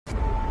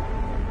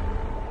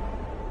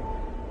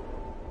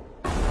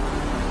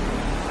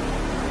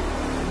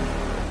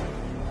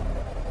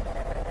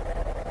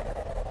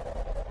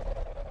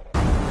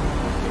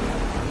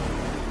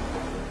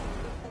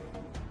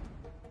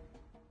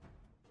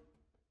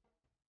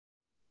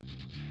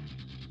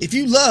If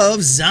you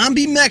love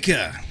zombie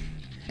mecha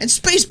and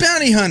space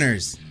bounty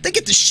hunters that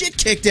get the shit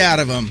kicked out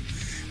of them,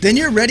 then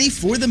you're ready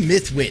for the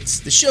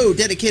MythWits, the show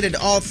dedicated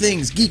to all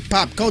things geek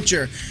pop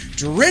culture,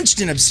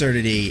 drenched in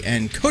absurdity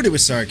and coated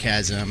with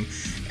sarcasm.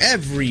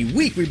 Every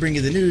week we bring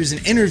you the news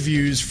and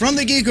interviews from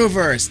the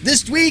Geekoverse.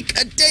 This week,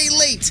 a day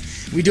late.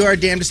 We do our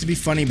damnedest to be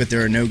funny, but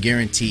there are no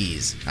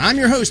guarantees. I'm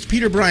your host,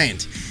 Peter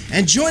Bryant,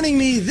 and joining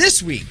me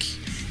this week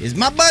is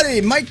my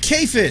buddy, Mike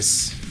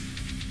Kafis.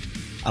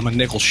 I'm a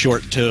nickel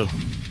short, too.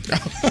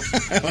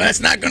 Well,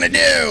 that's not gonna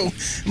do.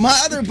 My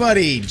other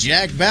buddy,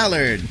 Jack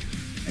Ballard.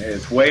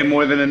 It's way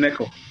more than a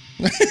nickel.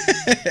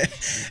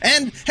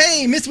 And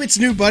hey, MythWits'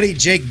 new buddy,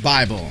 Jake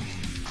Bible.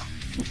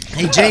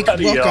 Hey, Jake,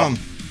 welcome.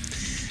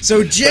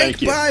 So Jake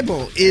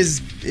Bible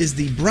is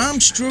the Bram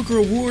Stoker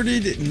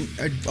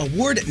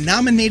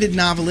Award-nominated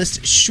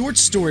novelist, short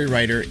story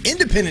writer,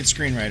 independent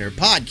screenwriter,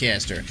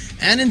 podcaster,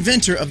 and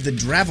inventor of the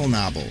Drabble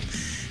Novel.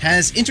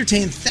 Has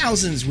entertained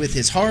thousands with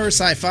his horror,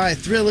 sci-fi,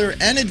 thriller,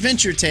 and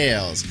adventure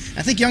tales.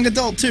 I think young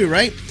adult too,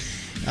 right?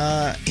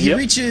 He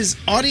reaches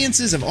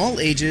audiences of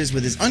all ages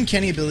with his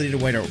uncanny ability to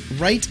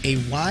write a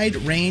wide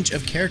range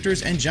of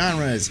characters and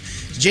genres.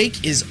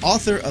 Jake is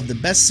author of the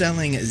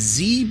best-selling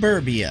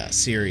Z-Burbia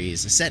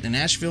series, set in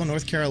Asheville,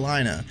 North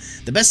Carolina.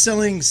 The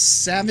best-selling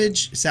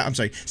Salvage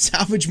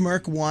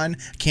Merc 1,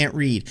 can't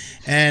read,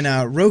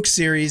 and Roak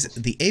series,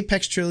 the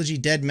Apex Trilogy,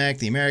 Dead Mech,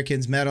 The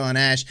Americans, Metal, and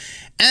Ash,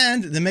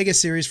 and the mega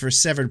series for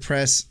Severed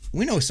Press.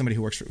 We know somebody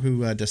who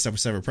does stuff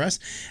with Severed Press,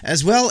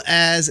 as well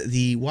as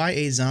the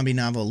YA zombie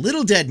novel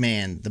Little Dead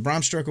Man, the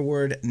Bram Stoker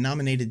Award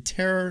nominated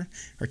teen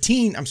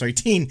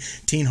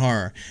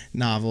horror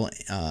novel,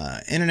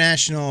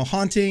 international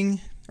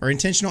haunting or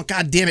intentional.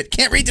 God damn it,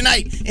 can't read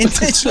tonight.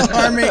 Intentional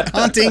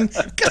haunting.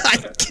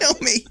 God, kill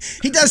me.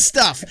 He does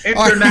stuff.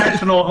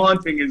 International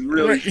haunting is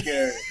really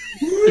scary.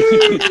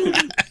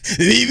 I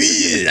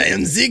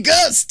am the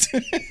ghost.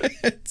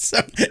 So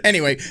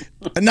anyway,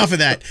 enough of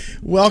that.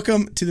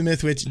 Welcome to the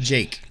MythWits,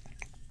 Jake.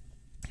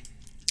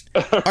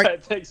 All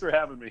right, thanks for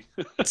having me.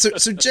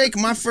 So Jake,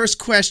 my first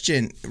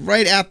question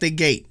right out the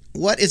gate: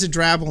 what is a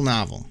Drabble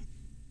novel?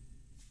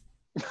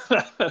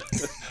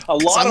 A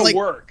lot of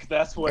work.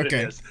 That's what it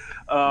is.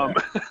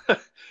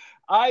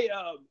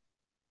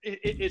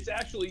 It's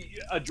actually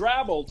a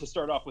Drabble, to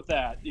start off with,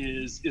 that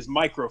is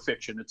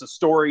microfiction. It's a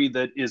story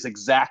that is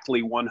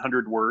exactly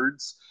 100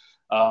 words,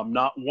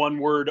 not one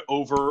word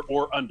over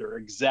or under,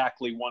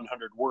 exactly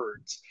 100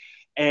 words.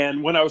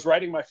 And when I was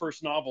writing my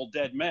first novel,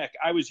 Dead Mech,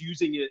 I was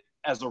using it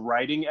as a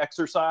writing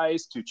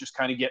exercise to just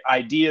kind of get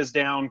ideas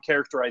down,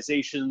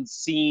 characterizations,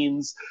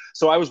 scenes.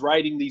 So I was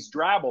writing these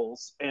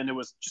drabbles, and it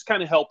was just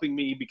kind of helping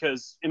me,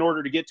 because in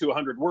order to get to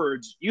 100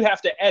 words, you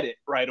have to edit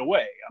right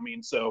away. I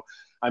mean, so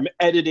I'm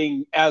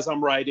editing as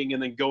I'm writing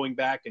and then going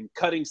back and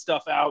cutting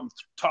stuff out and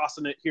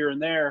tossing it here and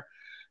there.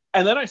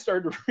 And then I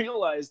started to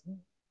realize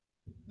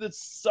that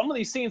some of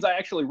these scenes I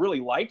actually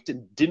really liked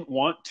and didn't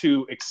want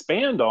to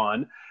expand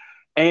on.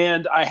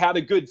 And I had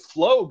a good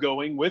flow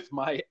going with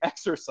my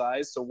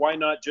exercise, so why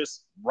not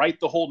just write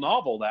the whole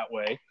novel that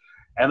way?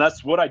 And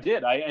that's what I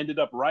did. I ended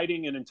up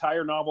writing an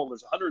entire novel.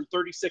 There's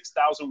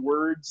 136,000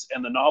 words,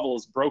 and the novel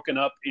is broken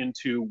up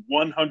into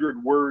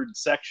 100-word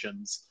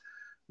sections,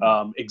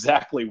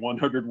 exactly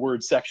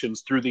 100-word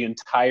sections through the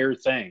entire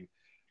thing.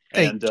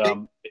 And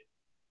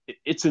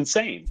it's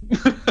insane.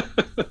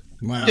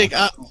 Wow. Jake,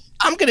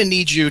 I'm going to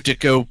need you to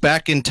go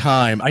back in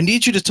time. I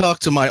need you to talk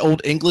to my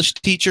old English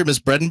teacher, Ms.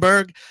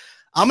 Bredenberg.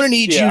 I'm going to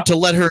need you to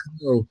let her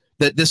know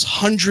that this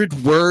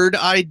 100-word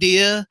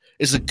idea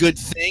is a good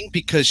thing,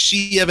 because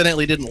she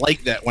evidently didn't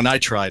like that when I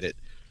tried it.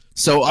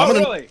 So I'm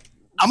going to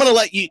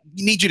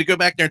need you to go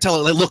back there and tell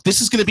her, like, look,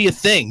 this is going to be a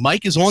thing.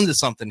 Mike is on to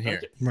something here.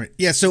 Okay. Right.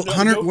 Yeah. So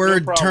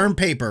 100-word term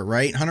paper,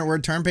 right?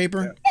 100-word term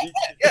paper.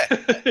 Yeah.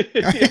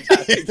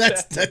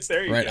 That's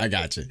right. Go. I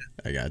got you.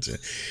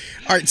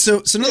 All right.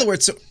 So in other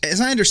words, so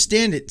as I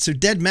understand it, so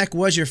Dead Mech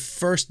was your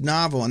first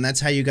novel, and that's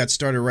how you got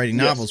started writing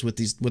novels, with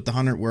the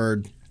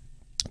 100-word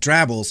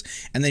drabbles,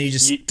 and then you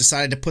just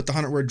decided to put the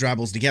 100-word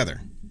drabbles together.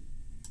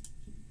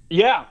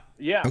 Yeah,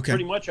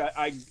 pretty much.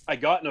 I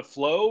got in a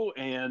flow,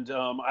 and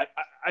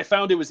I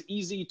found it was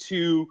easy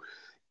to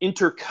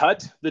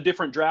intercut the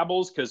different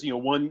drabbles, because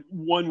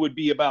one would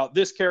be about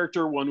this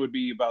character, one would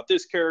be about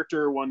this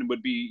character, one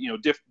would be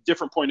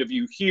different point of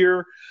view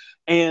here,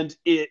 and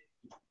the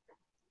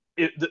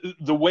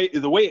way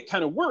it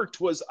kind of worked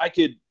was I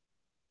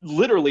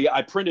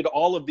printed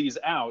all of these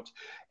out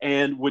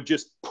and would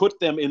just put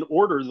them in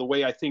order the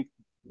way I think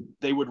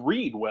they would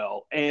read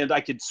well, and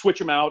I could switch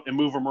them out and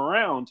move them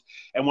around.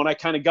 And when I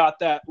kind of got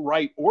that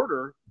right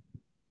order,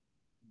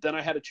 then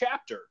I had a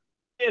chapter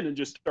in and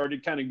just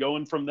started kind of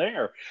going from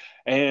there.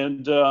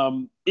 And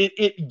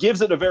it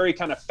gives it a very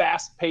kind of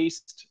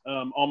fast-paced,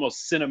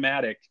 almost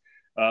cinematic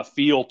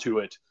feel to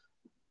it.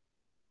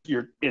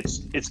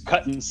 It's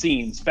cutting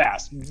scenes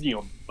fast.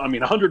 I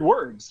mean, 100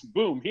 words,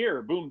 boom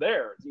here, boom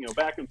there,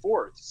 back and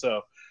forth.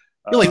 So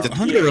like the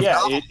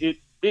 100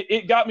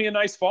 it got me a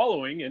nice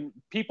following, and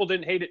people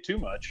didn't hate it too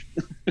much.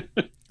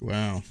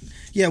 Wow.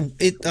 Yeah.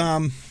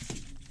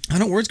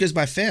 100 words goes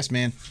by fast,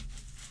 man.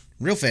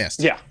 Real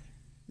fast. Yeah.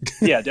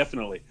 Yeah,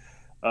 definitely.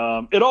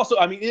 It also,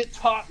 I mean, it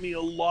taught me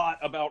a lot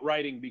about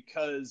writing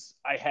because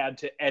I had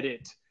to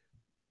edit,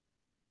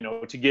 you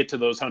know, to get to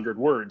those 100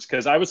 words,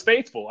 because I was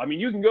faithful. I mean,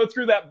 you can go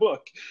through that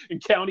book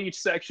and count each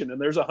section,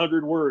 and there's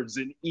 100 words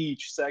in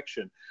each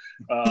section.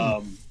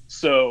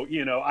 So,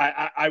 you know,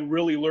 I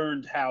really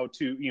learned how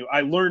to, you know,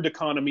 I learned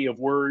economy of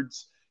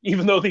words,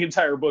 even though the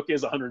entire book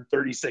is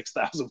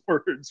 136,000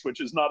 words,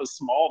 which is not a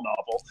small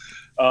novel.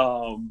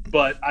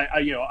 But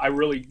you know, I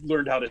really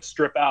learned how to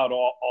strip out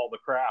all the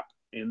crap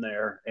in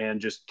there and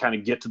just kind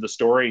of get to the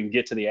story and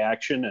get to the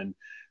action and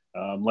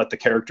let the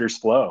characters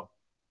flow.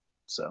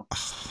 So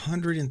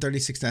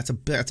 136. That's a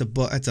book. That's a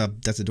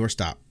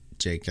doorstop,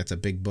 Jake. That's a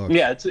big book.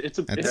 Yeah, it's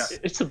a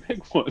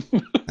big one.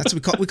 That's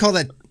what we call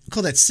that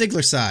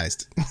Sigler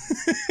sized.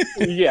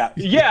 Yeah,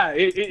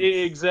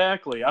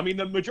 exactly. I mean,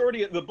 the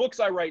majority of the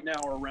books I write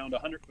now are around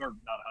 100, or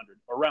not 100,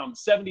 around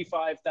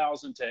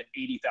 75,000 to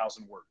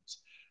 80,000 words,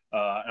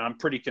 and I'm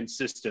pretty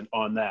consistent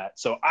on that.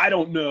 So I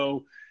don't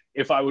know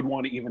if I would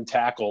want to even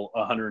tackle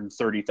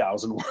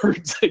 130,000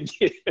 words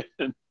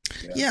again.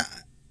 Yeah.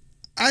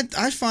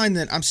 I find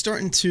that I'm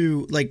starting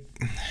to like,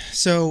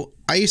 so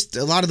I used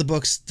to, a lot of the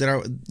books that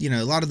are, you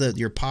know, a lot of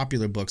your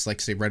popular books,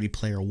 like say Ready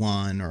Player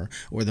One or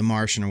The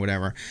Martian or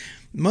whatever,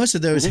 most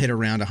of those hit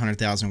around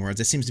 100,000 words.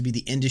 That seems to be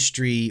the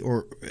industry,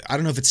 or I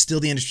don't know if it's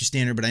still the industry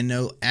standard, but I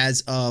know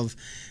as of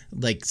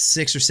like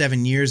 6 or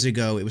 7 years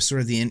ago, it was sort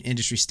of the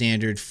industry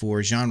standard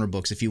for genre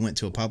books. If you went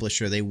to a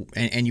publisher,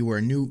 and you were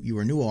a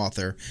new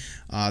author,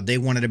 they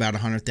wanted about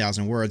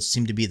 100,000 words.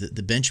 Seemed to be the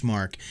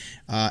benchmark.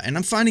 And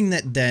I'm finding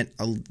that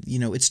you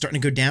know, it's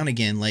starting to go down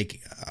again.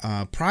 Like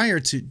prior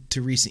to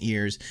recent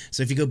years.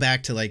 So if you go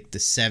back to like the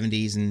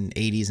 70s and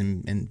 80s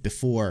and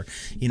before,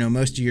 you know,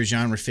 most of your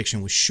genre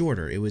fiction was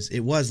shorter. It was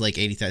like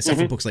 80,000, except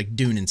for books like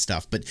Dune and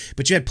stuff. But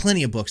you had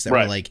plenty of books that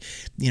were like,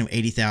 you know,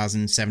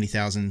 80,000,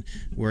 70,000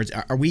 words.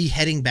 Are we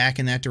heading back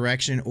in that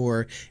direction,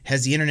 or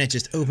has the internet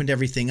just opened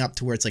everything up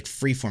to where it's like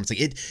freeform? It's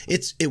like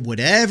it's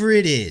whatever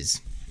it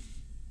is.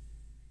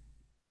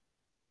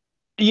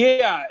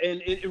 Yeah,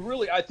 and it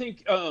really, I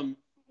think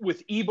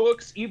with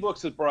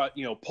ebooks have brought,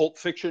 you know, pulp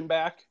fiction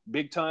back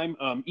big time.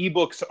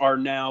 Ebooks are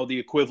now the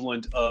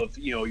equivalent of,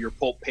 you know, your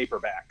pulp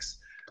paperbacks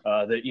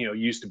that, you know,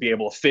 used to be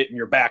able to fit in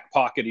your back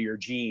pocket of your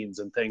jeans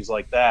and things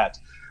like that.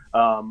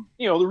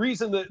 You know, the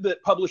reason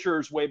that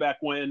publishers way back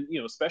when, you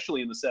know,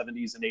 especially in the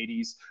 70s and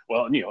 80s,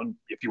 well, you know,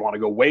 if you want to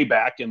go way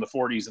back in the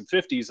 40s and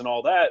 50s and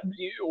all that,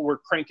 you know, were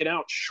cranking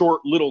out short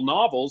little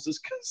novels is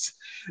because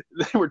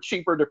they were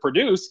cheaper to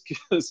produce,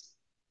 because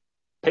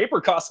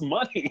paper costs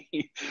money.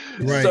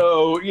 Right.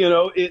 So, you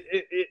know,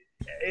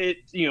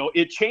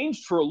 it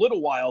changed for a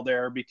little while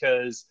there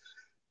because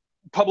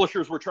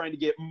publishers were trying to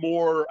get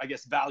more, I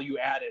guess, value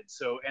added.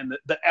 So, and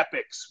the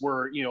epics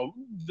were, you know,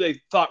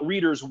 they thought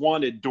readers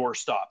wanted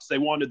doorstops. They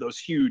wanted those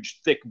huge,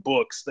 thick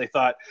books. They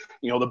thought,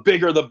 you know, the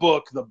bigger the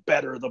book, the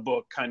better the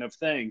book kind of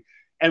thing.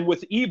 And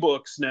with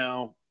ebooks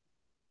now,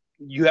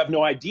 you have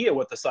no idea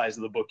what the size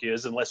of the book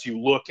is unless you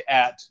look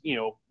at, you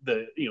know,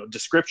 the, you know,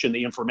 description,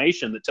 the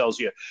information that tells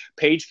you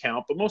page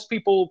count. But most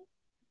people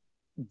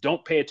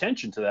don't pay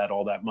attention to that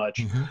all that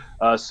much.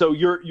 So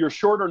your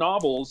shorter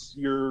novels,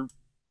 your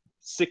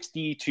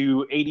 60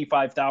 to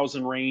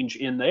 85,000 range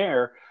in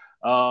there,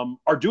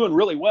 are doing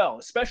really well,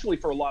 especially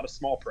for a lot of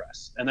small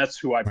press, and that's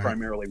who I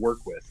primarily work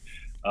with.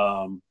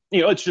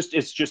 You know, it's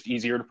just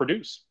easier to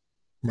produce.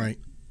 Right.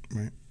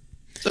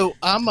 So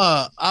I'm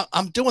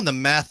doing the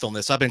math on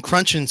this. I've been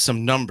crunching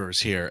some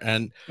numbers here,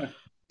 and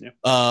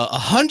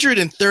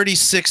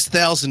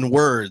 136,000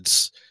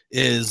 words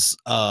is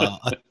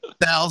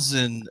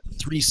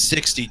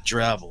 1,360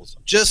 Drabbles.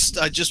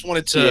 I just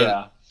wanted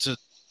to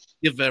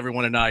give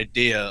everyone an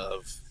idea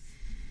of,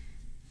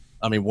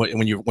 I mean,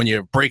 when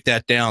you break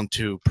that down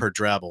to per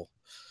Drabble.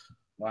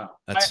 Wow,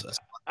 that's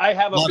I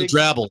have a lot of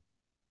Drabble.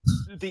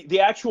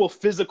 The actual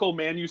physical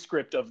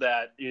manuscript of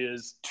that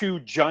is 2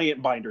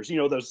 giant binders. You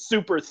know, those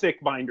super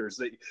thick binders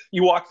that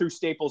you walk through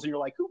Staples and you're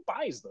like, who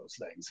buys those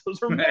things?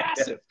 Those are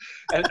massive.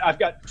 And I've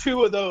got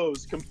 2 of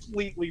those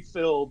completely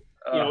filled,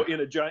 you know, in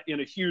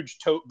a huge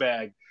tote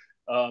bag.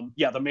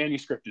 Yeah, the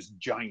manuscript is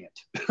giant.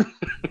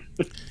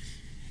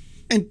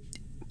 And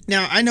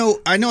now I know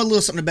a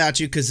little something about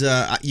you because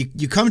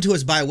you come to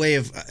us by way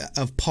of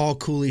Paul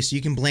Cooley, so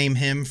you can blame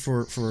him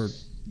for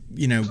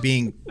you know,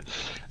 being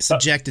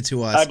subjected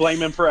to us. I blame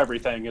him for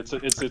everything. It's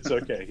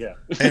okay. Yeah.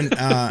 And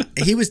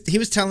he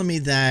was telling me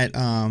that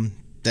and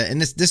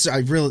this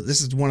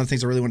is one of the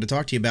things I really wanted to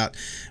talk to you about,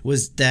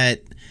 was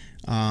that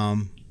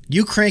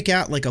you crank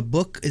out like a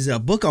book. Is it a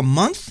book a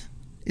month?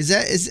 Is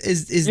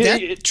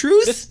that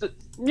truth?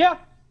 Yeah,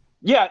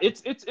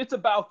 it's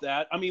about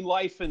that. I mean,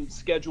 life and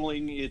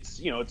scheduling. It's,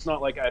 you know, it's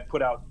not like I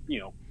put out, you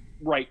know,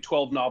 write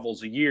 12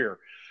 novels a year,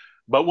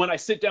 but when I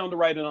sit down to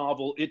write a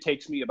novel, it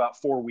takes me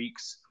about 4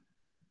 weeks.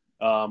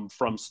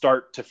 From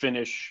start to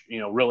finish, you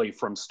know, really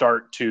from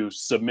start to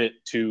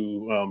submit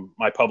to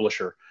my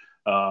publisher.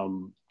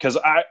 Because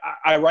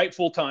I write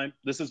full time.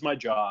 This is my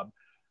job.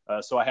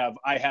 So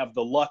I have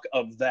the luck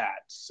of that.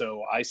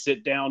 So I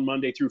sit down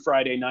Monday through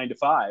Friday, 9 to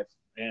 5,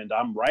 and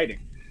I'm writing.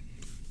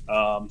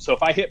 So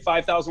if I hit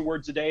 5,000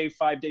 words a day,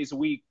 5 days a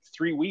week,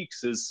 3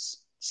 weeks is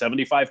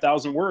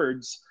 75,000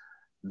 words.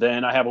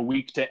 Then I have a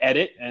week to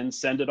edit and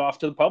send it off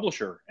to the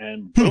publisher,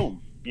 and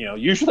boom. You know,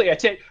 usually I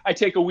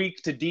take a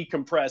week to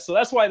decompress. So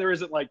that's why there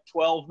isn't like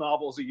 12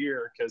 novels a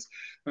year, because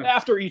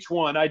after each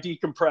one I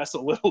decompress a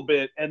little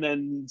bit and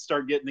then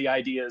start getting the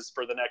ideas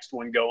for the next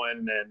one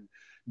going and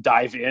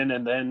dive in.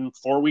 And then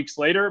 4 weeks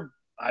later,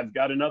 I've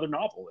got another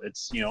novel.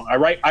 It's, you know, I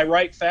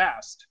write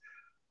fast.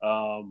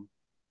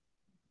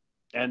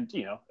 And,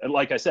 you know, and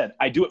like I said,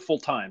 I do it full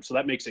time. So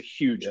that makes a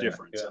huge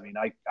difference. I mean,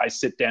 I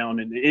sit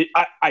down and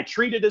I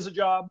treat it as a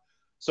job.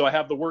 So I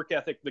have the work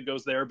ethic that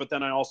goes there, but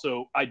then I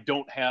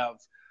don't have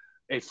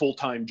a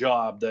full-time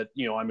job that,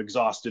 you know, I'm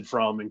exhausted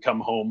from and come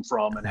home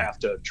from and have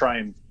to try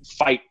and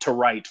fight to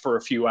write for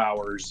a few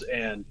hours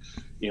and,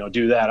 you know,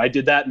 do that. I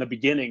did that in the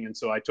beginning. And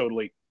so I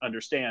totally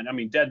understand. I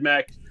mean, Dead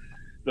Mech,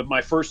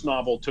 my first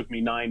novel took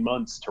me 9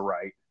 months to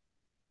write.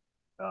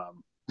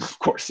 Of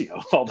course, you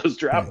know, all those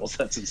Drabbles,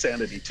 that's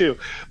insanity too.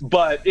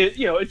 But it,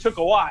 you know, it took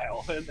a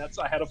while, and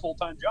I had a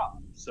full-time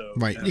job. So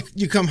right,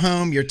 you come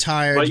home, you're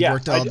tired, you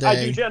worked all day.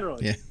 I do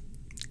generally. Yeah.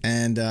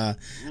 And I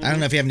don't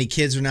know if you have any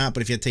kids or not,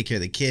 but if you have to take care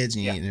of the kids,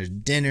 and, and there's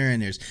dinner,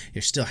 and there's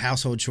still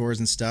household chores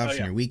and stuff, and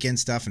your weekend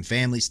stuff and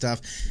family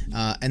stuff,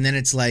 and then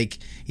it's like,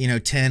 you know,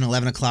 10,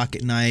 11 o'clock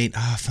at night.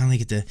 Oh, I finally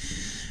get to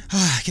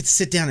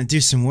sit down and do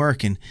some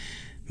work, and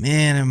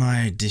man, am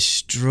I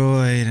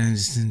destroyed. I'm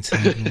just in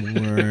time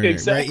of work.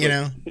 Exactly. Right, you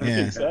know?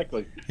 Yeah.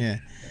 Exactly. Yeah.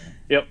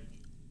 Yep.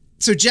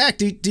 So, Jack,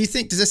 do you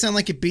think, does that sound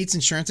like it beats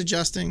insurance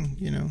adjusting,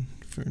 you know?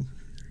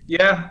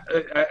 Yeah,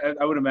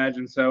 I would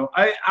imagine so.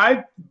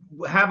 I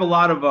have a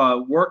lot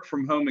of work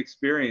from home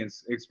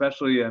experience,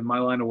 especially in my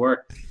line of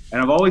work.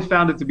 And I've always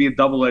found it to be a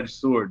double-edged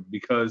sword,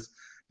 because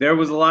there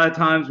was a lot of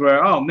times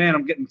where, oh, man,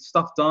 I'm getting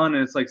stuff done,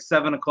 and it's like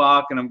 7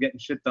 o'clock, and I'm getting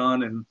shit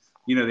done, and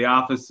you know, the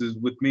office is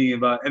with me.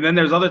 And then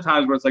there's other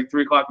times where it's like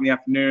 3 o'clock in the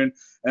afternoon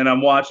and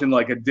I'm watching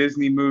like a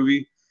Disney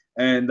movie,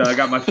 and I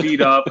got my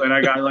feet up and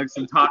I got like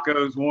some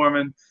tacos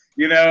warming,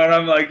 you know, and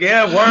I'm like,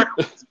 yeah, work,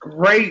 it's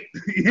great.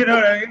 You know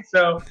what I mean?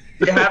 So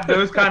you have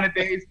those kind of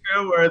days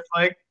too, where it's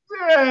like,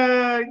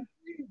 yeah,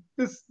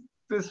 there's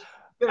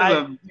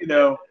a, you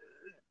know,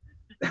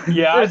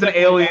 there's an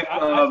alien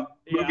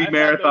movie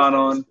marathon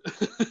on.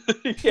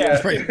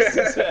 Yeah,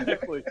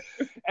 exactly.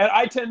 And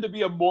I tend to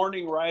be a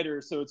morning writer,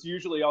 so it's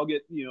usually I'll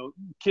get, you know,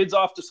 kids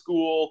off to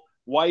school,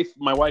 my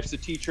wife's a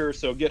teacher,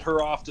 so get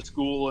her off to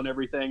school and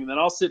everything, and then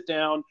I'll sit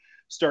down,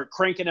 start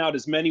cranking out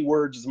as many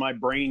words as my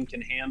brain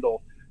can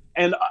handle,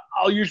 and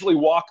I'll usually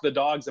walk the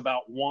dogs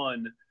about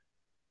 1,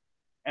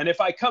 and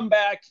if I come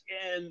back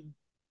and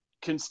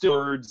can still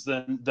words,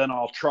 then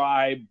I'll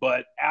try.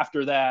 But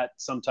after that,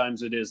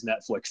 sometimes it is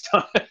Netflix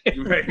time.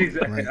 Right,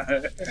 exactly.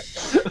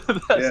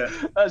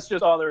 That's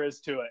just all there is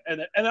to it.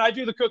 And I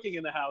do the cooking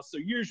in the house, so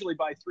usually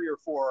by 3 or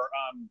 4.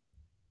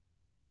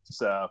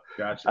 So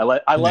gotcha.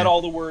 I let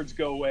all the words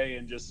go away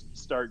and just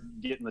start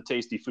getting the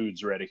tasty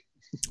foods ready.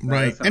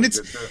 Right, and it's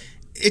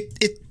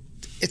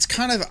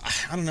kind of,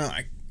 I don't know.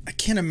 I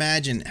can't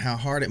imagine how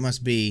hard it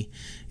must be,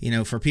 you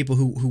know, for people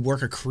who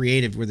work a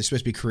creative, where they're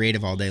supposed to be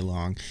creative all day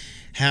long.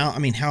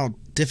 How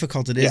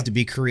difficult it is to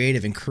be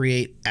creative and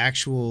create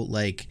actual,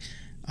 like,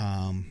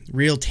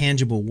 real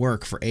tangible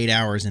work for 8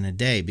 hours in a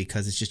day,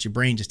 because it's just, your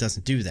brain just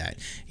doesn't do that.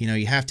 You know,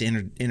 you have to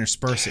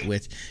intersperse it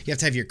with, you have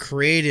to have your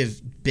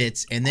creative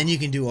bits, and then you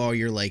can do all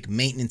your like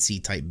maintenance-y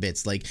type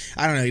bits, like,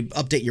 I don't know, you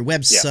update your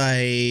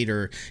website,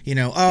 or, you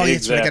know, oh, yeah,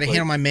 so I got to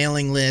handle my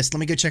mailing list, let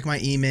me go check my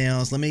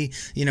emails, let me,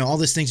 you know, all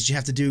those things that you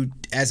have to do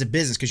as a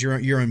business, because you're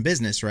your own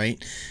business,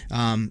 right?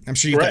 I'm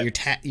sure you've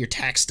got your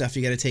tax stuff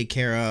you got to take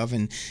care of,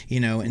 and, you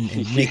know,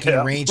 and making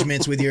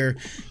arrangements with your,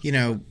 you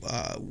know,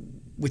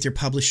 with your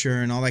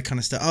publisher and all that kind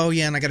of stuff. Oh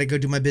yeah, and I got to go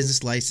do my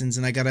business license,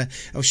 and I got to,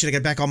 oh shit, I got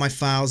to back all my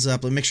files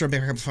up, and make sure I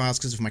back up files,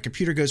 because if my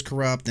computer goes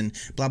corrupt, and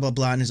blah blah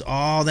blah, and there's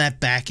all that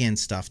back end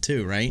stuff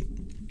too, right?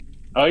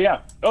 Oh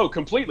yeah, oh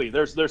completely.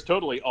 There's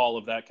totally all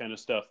of that kind of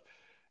stuff,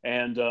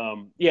 and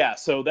yeah,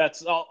 so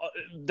that's all.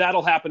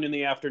 That'll happen in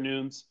the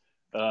afternoons,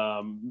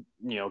 you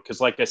know,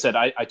 because like I said,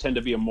 I tend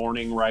to be a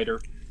morning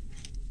writer,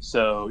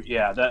 so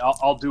yeah,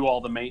 I'll do all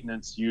the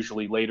maintenance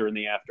usually later in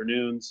the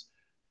afternoons.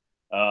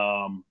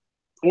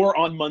 Or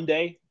on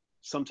Monday,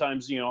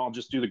 sometimes, you know, I'll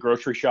just do the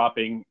grocery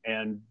shopping,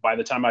 and by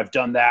the time I've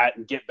done that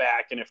and get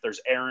back, and if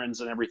there's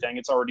errands and everything,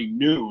 it's already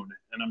noon,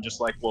 and I'm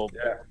just like, well,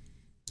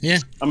 yeah,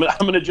 I'm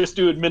gonna just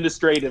do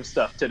administrative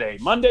stuff today.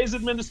 Monday's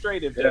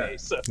administrative day,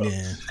 so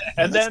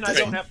and then I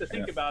don't have to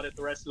think about it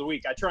the rest of the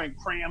week. I try and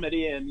cram it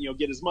in, you know,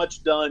 get as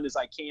much done as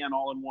I can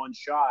all in one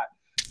shot,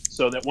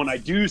 so that when I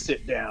do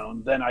sit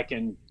down, then I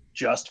can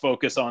just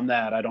focus on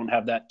that. I don't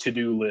have that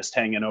to-do list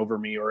hanging over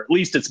me, or at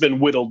least it's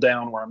been whittled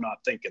down where I'm not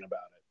thinking about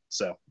it.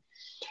 So,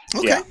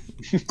 okay. All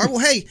right, well,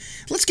 hey,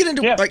 let's get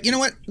into, you know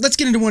what? Let's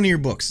get into one of your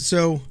books.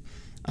 So,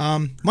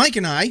 Mike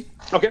and I,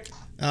 okay.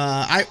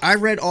 I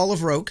read all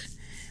of Roak.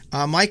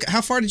 Mike,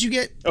 how far did you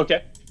get?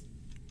 Okay.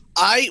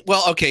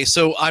 Okay,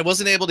 so I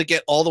wasn't able to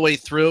get all the way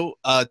through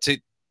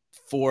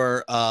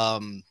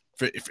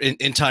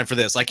in time for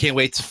this. I can't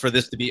wait for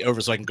this to be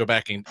over so I can go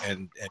back and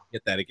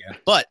get that again.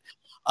 But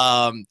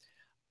I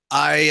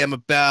am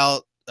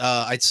about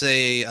I'd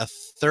say a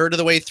third of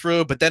the way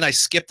through, but then I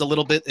skipped a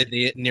little bit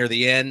near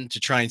the end to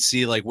try and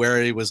see like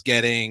where he was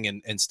getting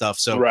and stuff.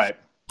 So right.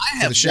 I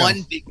have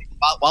one big,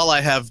 while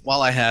I have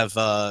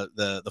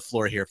the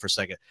floor here for a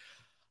second.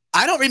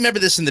 I don't remember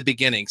this in the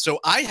beginning, so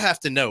I have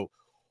to know,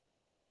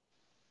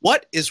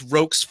 what is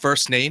Roak's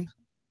first name?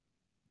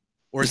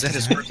 Or is that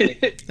his first name?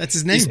 That's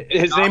his name.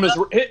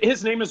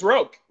 His name is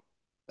Roak.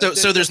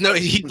 So there's no,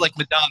 he's like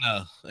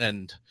Madonna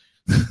and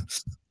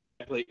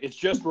it's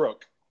just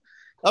Roak.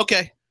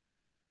 Okay.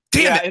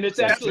 Damn it. And it's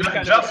actually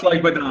kind just of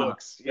like Madonna.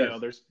 Books. You know,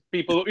 there's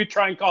people who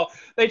try and call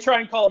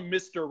him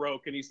Mr.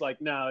 Roak, and he's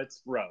like, no,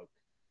 it's Roak.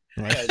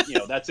 Right. And, you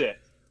know, that's it.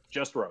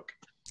 Just Roak.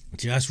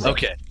 Just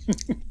Roak. Okay.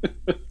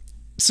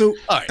 So,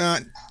 all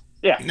right.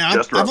 Yeah. Now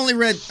I've only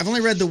read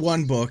the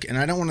one book, and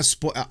I don't want to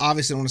spoil.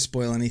 Obviously, I don't want to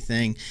spoil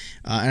anything.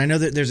 And I know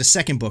that there's a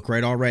second book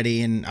right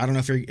already, and I don't know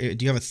if do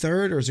you have a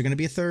third, or is there going to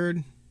be a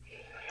third?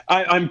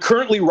 I'm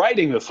currently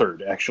writing the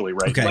third, actually,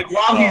 right? Okay. Like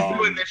while he's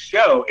doing this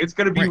show, it's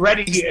going to be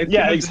ready.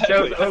 Yeah,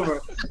 exactly. The show's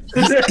over.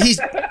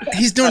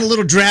 He's doing a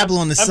little Drabble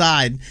on the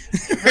side.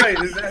 Right.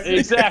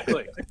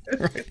 Exactly.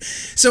 Right.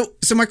 So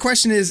my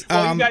question is,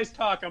 while you guys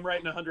talk, I'm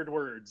writing 100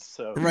 words.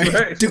 So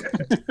right.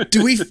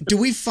 Do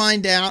we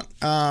find out?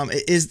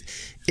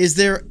 Is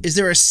there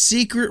a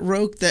secret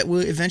Roak that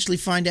we'll eventually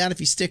find out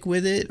if you stick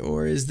with it,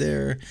 or is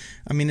there?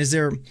 I mean, is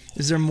there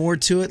more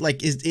to it?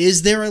 Like,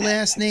 is there a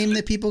last name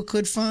that people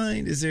could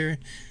find? Is there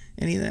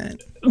any of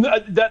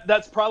that?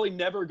 That's probably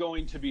never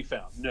going to be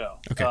found. No.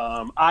 Okay.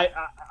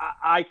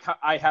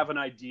 I have an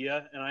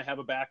idea and I have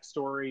a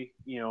backstory,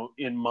 you know,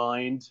 in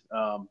mind.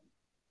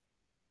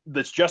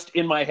 That's just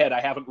in my head.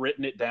 I haven't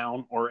written it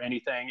down or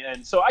anything.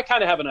 And so I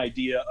kind of have an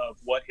idea of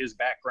what his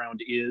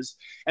background is.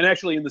 And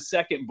actually in the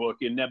second book,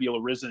 in Nebula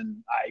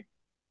Risen,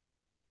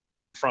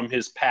 from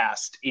his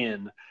past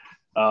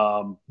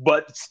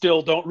but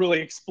still don't really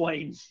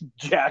explain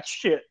jack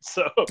shit.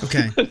 So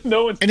okay.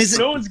 no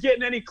one's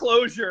getting any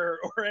closure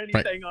or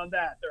anything on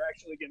that. They're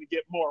actually going to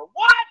get more.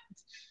 What?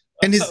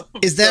 And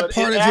is that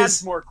part of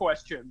his more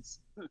questions?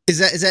 Is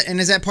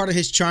that part of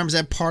his charm? Is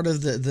that part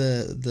of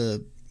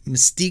the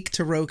mystique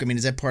to Roak? I mean,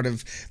 is that part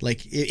of,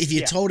 like, if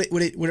you told it,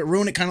 would it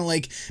ruin it, kind of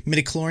like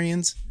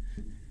midichlorians?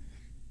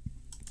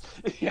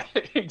 Yeah,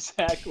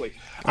 exactly.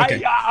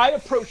 Okay. I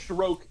approached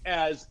Roak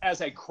as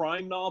a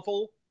crime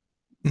novel.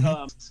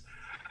 Mm-hmm.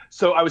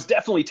 So I was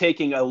definitely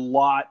taking a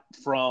lot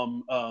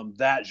from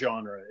that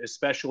genre,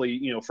 especially,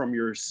 you know, from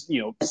your,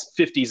 you know,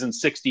 50s and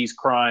 60s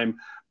crime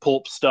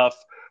pulp stuff,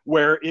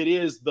 where it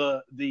is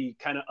the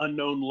kind of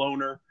unknown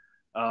loner.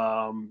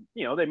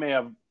 You know, they may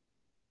have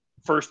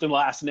first and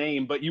last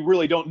name, but you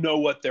really don't know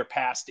what their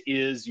past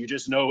is. You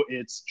just know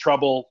it's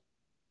trouble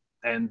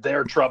and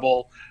their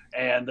trouble,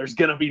 and there's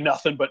going to be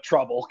nothing but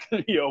trouble,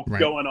 you know,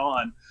 going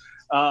on.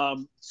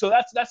 So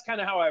that's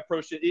kind of how I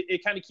approached it.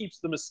 It kind of keeps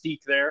the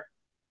mystique there.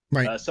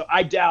 Right. So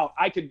I doubt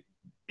I could,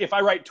 if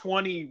I write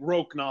 20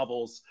 Roak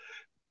novels,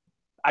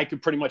 I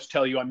could pretty much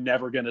tell you I'm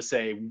never going to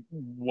say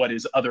what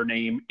his other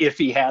name, if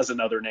he has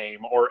another name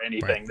or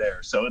anything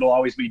there. So it'll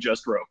always be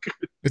just Roak.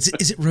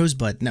 Is it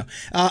Rosebud? No.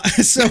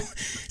 So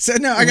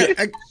no, I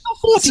got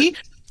 40.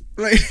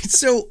 Right.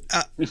 So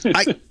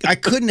I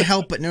couldn't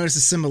help but notice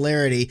a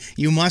similarity.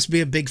 You must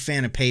be a big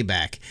fan of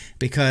Payback,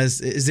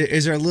 because is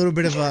there a little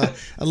bit of a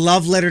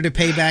love letter to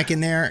Payback in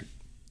there?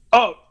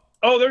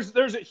 Oh,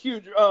 there's a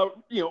huge,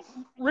 you know,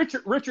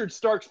 Richard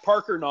Stark's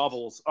Parker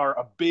novels are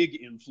a big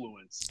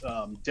influence,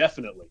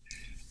 definitely.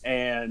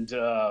 And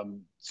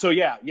so,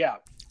 yeah,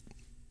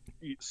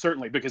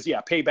 certainly, because,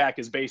 Payback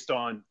is based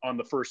on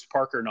the first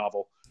Parker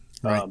novel.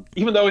 Right.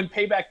 Even though in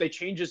Payback they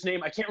change his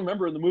name. I can't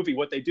remember in the movie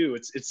what they do.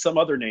 It's some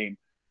other name.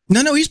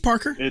 No, he's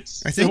Parker. I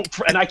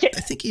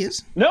think he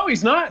is. No,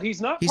 he's not. He's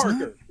not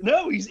Parker.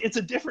 No, it's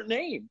a different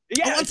name.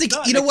 Yeah, I'm thinking,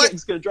 you know what?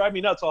 It's going to drive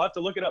me nuts. I'll have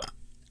to look it up.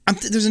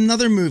 There's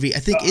another movie. I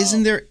think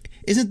isn't there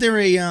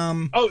a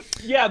Oh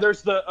yeah,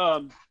 there's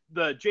the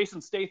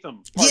Jason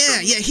Statham. Parker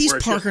he's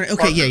Parker. Okay,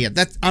 Parker.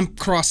 Yeah. I'm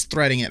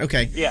cross-threading it.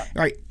 Okay. Yeah.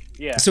 All right.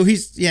 Yeah. So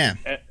he's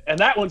and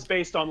that one's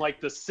based on like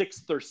the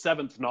 6th or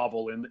 7th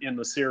novel in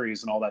the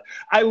series and all that.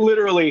 I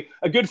literally,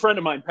 a good friend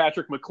of mine,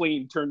 Patrick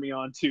McLean, turned me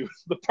on to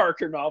the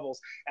Parker novels,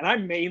 and I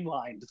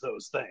mainlined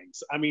those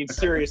things. I mean,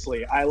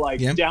 seriously, I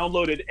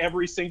downloaded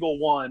every single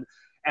one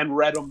and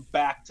read them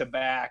back to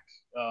back.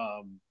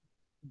 I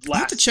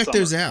have to check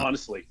those out,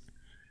 honestly.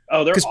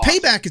 Oh, they're awesome.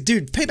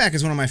 Payback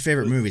is one of my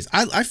favorite movies.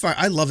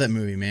 I love that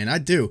movie, man. I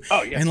do.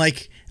 Oh yeah. And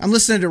like, I'm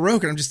listening to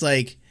Roak, and I'm just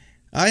like,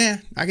 oh yeah,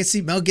 I can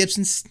see Mel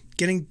Gibson's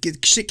getting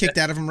shit kicked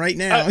out of him right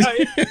now. That's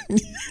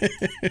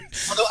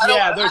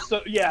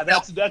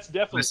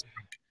definitely.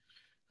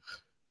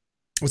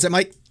 What's that,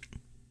 Mike?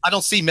 I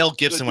don't see Mel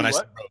Gibson when I see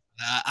Roak.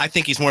 I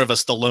think he's more of a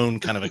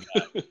Stallone kind of a guy.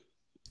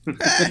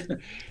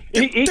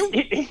 He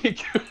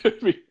could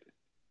be.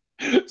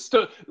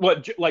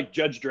 What, like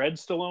Judge Dredd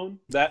Stallone?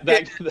 That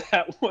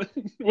one?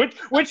 Which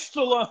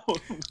Stallone?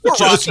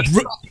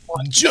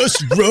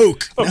 Just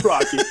Roak.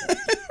 Rocky.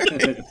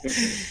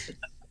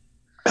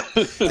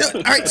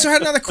 All right, so I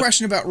had another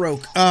question about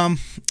Roak.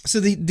 So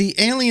the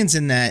aliens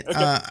in that,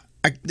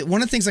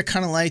 one of the things I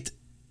kind of liked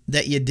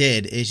that you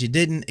did is you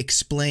didn't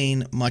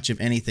explain much of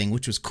anything,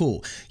 which was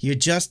cool. You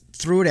just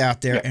threw it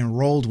out there and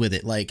rolled with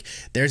it. Like,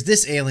 there's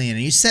this alien,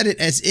 and you said it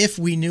as if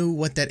we knew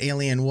what that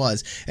alien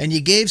was, and you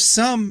gave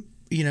some,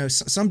 you know,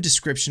 some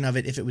description of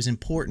it if it was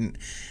important,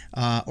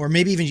 or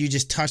maybe even you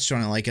just touched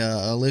on it, like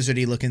a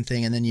lizardy looking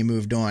thing, and then you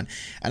moved on.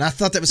 And I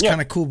thought that was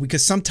kind of cool,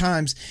 because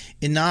sometimes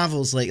in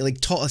novels, let's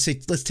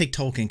take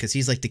Tolkien, because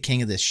he's like the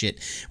king of this shit,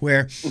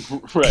 where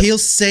he'll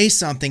say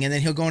something and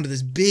then he'll go into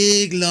this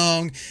big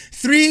long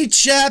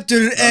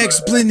 3-chapter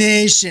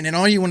explanation, and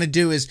all you want to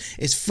do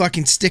is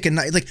fucking stick a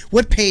knife. Like,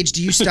 what page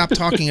do you stop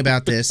talking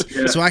about this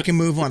so I can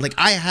move on? Like,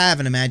 I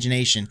have an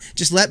imagination.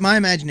 Just let my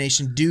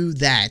imagination do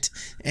that,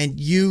 and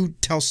you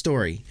tell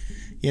story.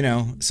 You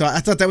know, so I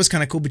thought that was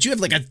kind of cool. But you have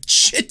like a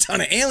shit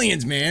ton of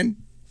aliens, man.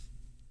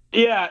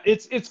 Yeah,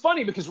 it's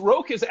funny because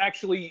Roak is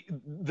actually,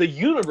 the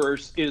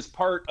universe is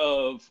part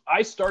of,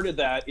 I started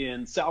that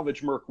in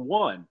Salvage Merc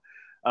 1.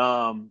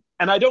 And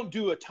I don't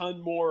do a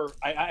ton more.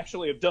 I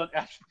actually have done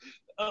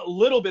a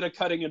little bit of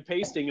cutting and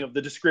pasting of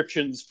the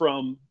descriptions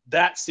from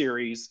that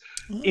series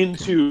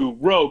into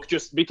Roak,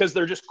 just because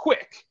they're just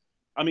quick.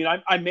 I mean,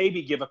 I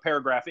maybe give a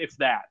paragraph, if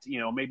that,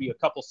 you know, maybe a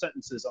couple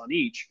sentences on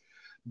each.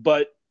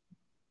 But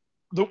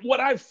what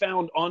I've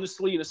found,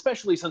 honestly, and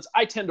especially since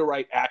I tend to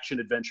write action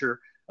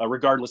adventure,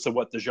 regardless of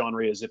what the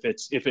genre is, if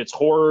it's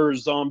horror,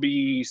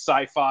 zombie,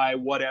 sci-fi,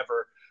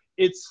 whatever,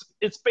 it's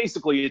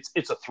basically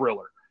it's a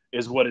thriller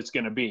is what it's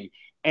going to be,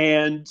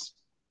 and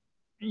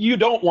you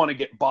don't want to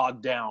get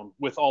bogged down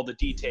with all the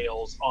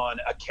details on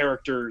a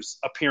character's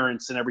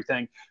appearance and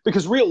everything,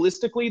 because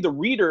realistically, the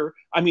reader,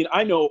 I mean,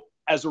 I know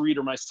as a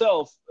reader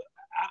myself,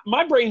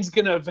 my brain's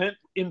going to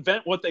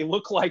invent what they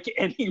look like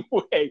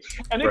anyway.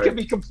 And it can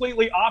be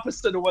completely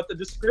opposite of what the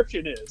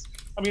description is.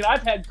 I mean,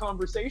 I've had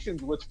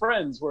conversations with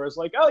friends where it's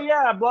like, oh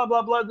yeah, blah,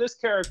 blah, blah, this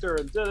character,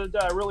 and da, da, da,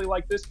 I really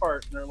like this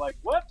part. And they're like,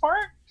 what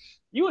part?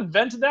 You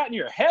invented that in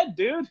your head,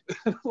 dude.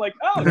 Like,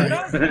 oh,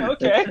 yeah,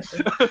 okay.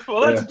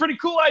 Well, that's a pretty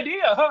cool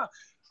idea, huh?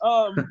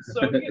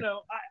 So, you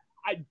know,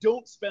 I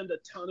don't spend a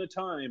ton of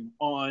time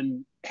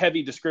on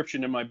heavy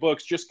description in my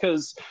books, just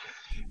because,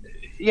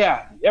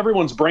 yeah,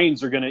 everyone's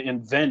brains are going to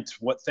invent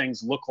what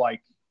things look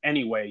like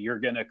anyway. You're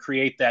going to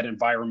create that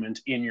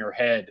environment in your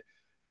head.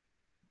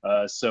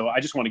 So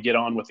I just want to get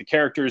on with the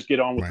characters, get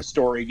on with the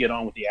story, get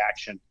on with the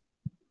action.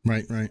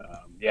 Right.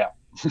 Yeah.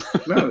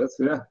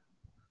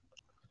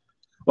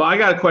 Well, I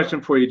got a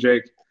question for you,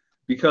 Jake,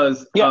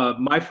 because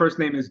my first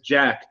name is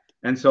Jack.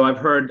 And so I've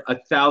heard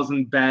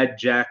 1,000 bad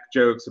Jack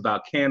jokes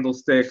about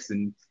candlesticks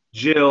and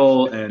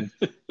Jill, and,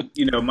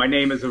 you know, my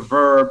name is a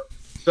verb.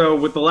 So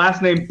with the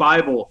last name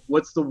Bible,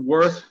 what's the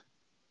worst,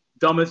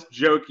 dumbest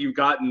joke you've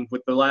gotten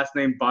with the last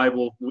name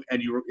Bible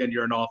and you're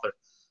an author?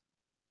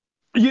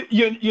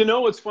 You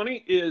know what's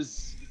funny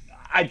is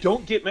I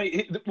don't get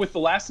with the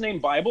last name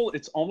Bible,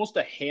 it's almost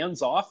a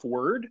hands-off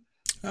word.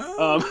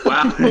 Oh,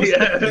 wow.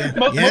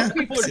 Most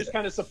people are just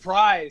kind of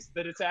surprised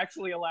that it's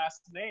actually a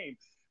last name,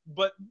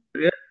 but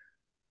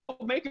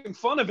making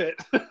fun of it.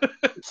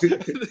 They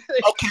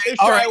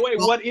shy away.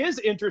 Well, what is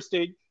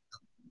interesting?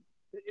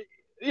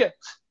 Yeah.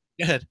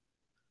 Go ahead.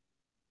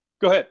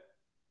 Go ahead.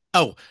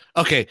 Oh,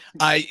 okay.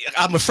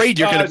 I'm afraid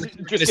you're going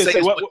to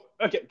say what.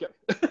 Okay. Go.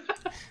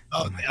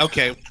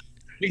 Okay.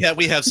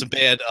 We have some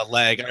bad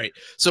lag. All right.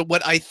 So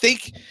what I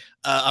think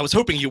I was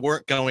hoping you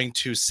weren't going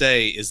to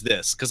say is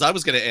this, because I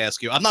was going to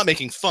ask you. I'm not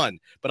making fun,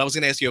 but I was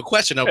going to ask you a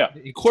question.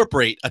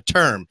 Incorporate a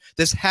term.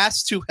 This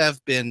has to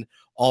have been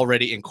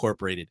already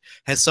incorporated.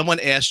 Has someone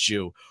asked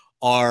you,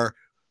 for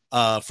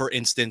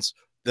instance,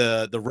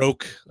 the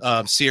Roak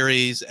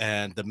series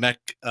and the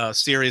MECH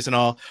series and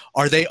all,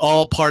 are they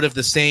all part of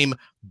the same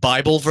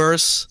Bible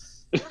verse?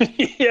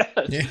 Yeah.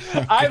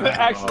 I've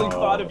actually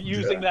thought of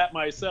using that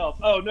myself.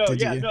 Oh no,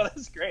 no,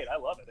 that's great. I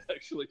love it,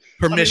 actually.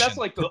 Permission. I mean, that's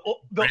like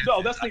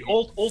that's the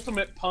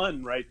ultimate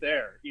pun right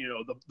there. You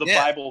know, the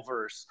Bible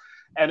verse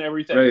and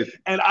everything. Right.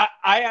 And I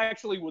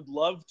actually would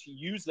love to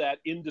use that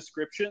in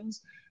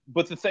descriptions.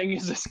 But the thing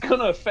is, it's going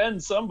to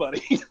offend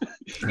somebody.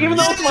 Even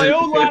though it's my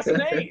own last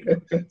name,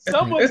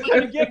 someone's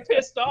going to get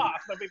pissed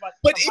off. I mean,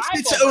 but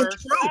it's its own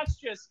trope. That's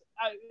just,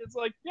 it's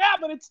like,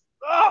 but it's,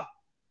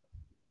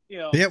 you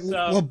know. Yeah,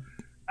 so,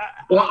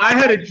 well, I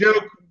had a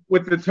joke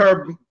with the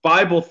term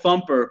Bible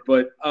thumper,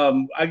 but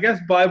I guess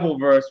Bible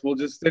verse, we'll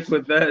just stick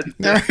with that.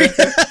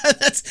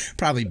 That's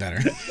probably better.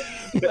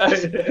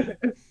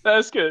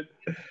 That's good.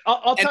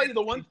 I'll tell you,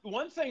 the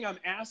one thing I'm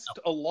asked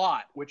a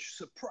lot, which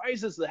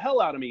surprises the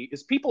hell out of me,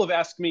 is people have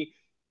asked me,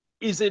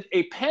 is it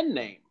a pen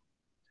name?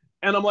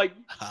 And I'm like,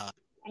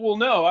 well,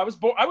 no, I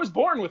was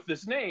born with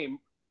this name.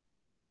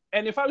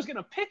 And if I was going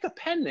to pick a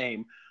pen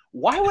name,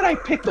 why would I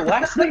pick the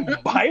last name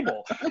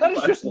Bible? That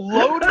is just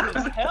loaded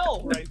as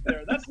hell right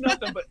there. That's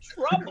nothing but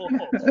trouble.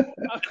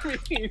 I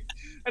mean,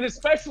 and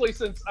especially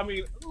since, I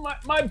mean,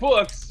 my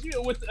books, you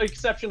know, with the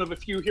exception of a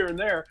few here and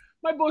there,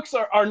 my books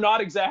are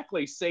not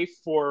exactly safe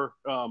for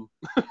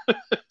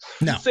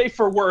safe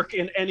for work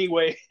in any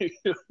way,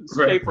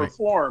 shape, or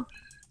form.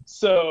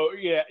 So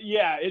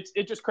yeah,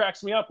 it just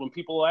cracks me up when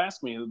people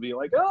ask me. They'll be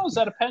like, "Oh, is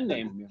that a pen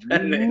name?"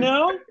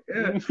 No,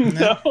 yeah.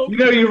 No. You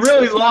know, you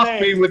really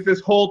lost me with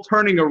this whole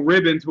turning a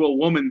rib into a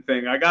woman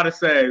thing. I gotta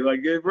say,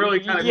 like, it really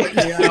kind of took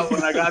me out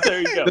when I got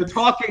there. You go. The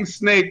talking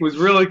snake was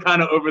really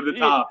kind of over the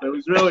top. It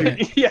was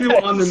really too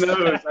on the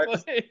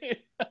nose.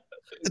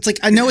 It's like,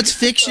 I know it's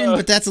fiction,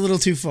 but that's a little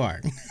too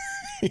far.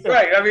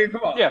 Right. I mean,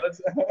 come on. Yeah.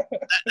 That's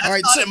all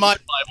right, not in my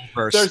Bible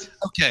verse.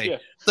 Okay. Yeah.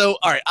 So,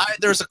 all right.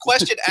 There's a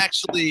question,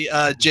 actually,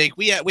 Jake.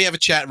 We have a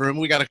chat room.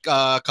 We got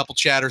a couple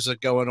chatters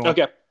going on.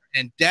 Okay.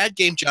 And Dad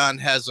Game John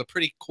has a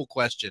pretty cool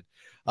question,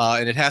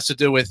 and it has to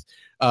do with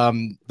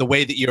the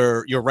way that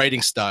your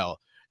writing style.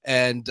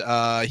 And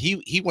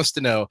he wants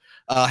to know,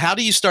 how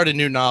do you start a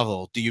new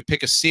novel? Do you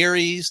pick a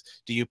series?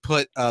 Do you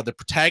put the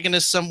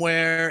protagonist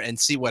somewhere and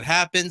see what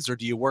happens, or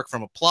do you work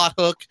from a plot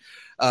hook?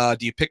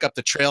 Do you pick up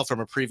the trail from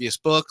a previous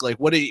book? Like,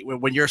 what do you,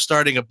 when you're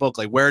starting a book,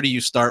 like, where do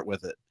you start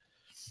with it?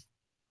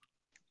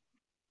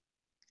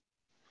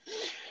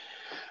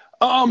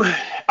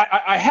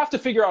 I have to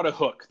figure out a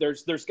hook.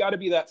 There's got to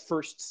be that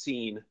first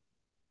scene.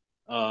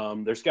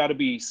 There's got to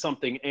be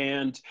something.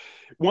 And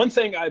one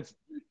thing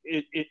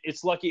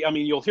it's lucky. I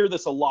mean, you'll hear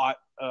this a lot.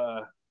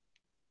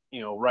 You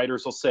know,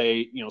 writers will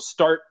say, you know,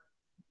 start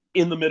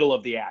in the middle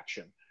of the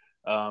action.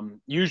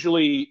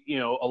 Usually, you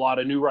know, a lot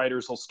of new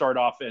writers will start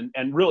off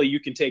and really you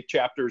can take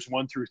chapters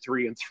 1 through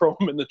 3 and throw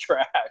them in the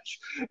trash.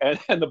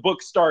 And the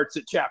book starts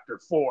at chapter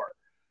 4.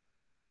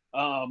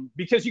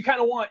 Because you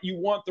kind of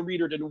want the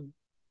reader to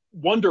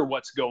wonder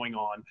what's going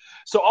on.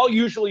 So I'll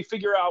usually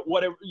figure out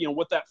whatever, you know,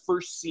 what that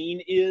first scene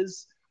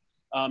is,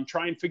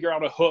 try and figure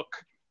out a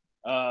hook.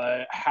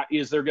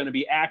 Is there going to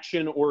be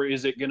action, or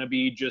is it going to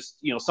be just,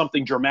 you know,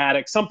 something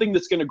dramatic, something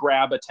that's going to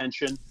grab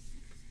attention?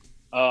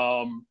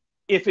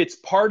 If it's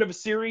part of a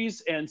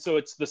series, and so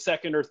it's the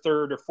second or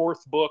third or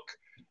fourth book,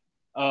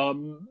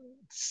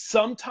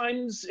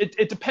 sometimes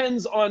it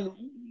depends on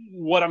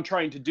what I'm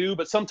trying to do,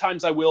 but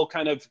sometimes I will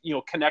kind of, you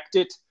know, connect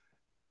it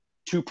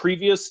to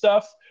previous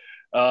stuff.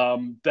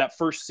 That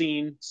first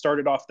scene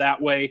started off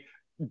that way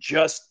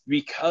just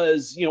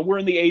because, you know, we're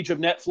in the age of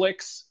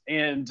Netflix,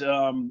 and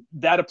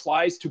that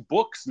applies to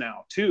books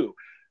now too.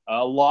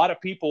 A lot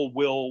of people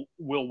will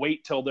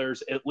wait till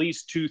there's at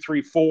least 2,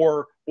 3,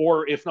 4,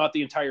 or if not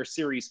the entire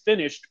series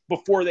finished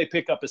before they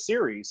pick up a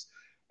series,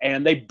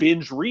 and they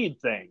binge read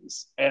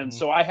things. And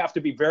so I have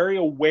to be very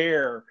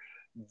aware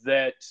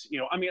that, you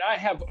know, I mean, I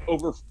have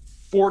over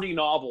 40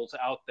 novels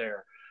out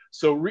there.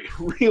 So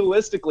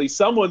realistically,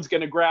 someone's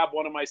going to grab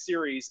one of my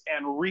series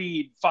and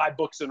read 5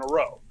 books in a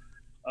row.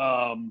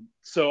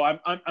 So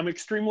I'm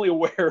extremely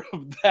aware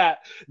of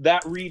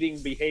that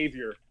reading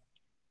behavior.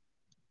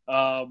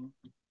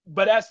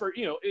 But as for,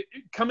 you know,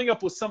 coming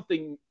up with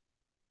something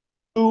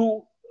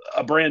new,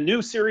 a brand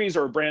new series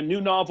or a brand new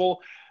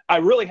novel, I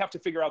really have to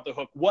figure out the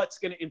hook. What's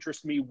going to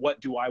interest me?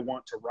 What do I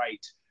want to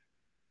write?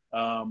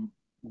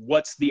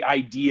 What's the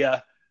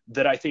idea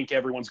that I think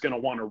everyone's going to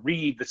want to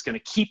read that's going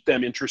to keep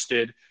them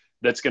interested,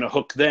 that's going to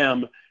hook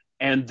them,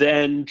 and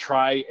then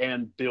try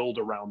and build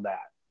around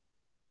that.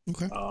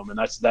 Okay. And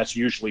that's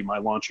usually my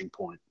launching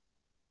point.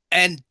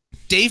 And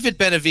David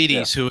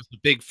Benavides, who is a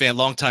big fan,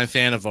 longtime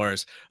fan of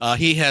ours,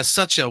 he has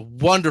such a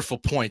wonderful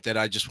point that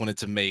I just wanted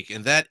to make,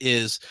 and that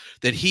is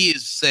that he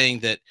is saying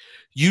that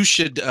you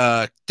should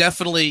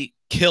definitely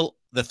kill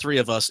the 3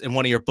 of us in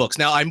one of your books.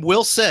 Now, I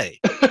will say,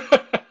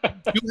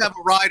 you have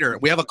a rider.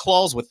 We have a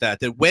clause with that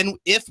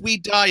if we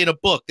die in a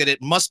book, that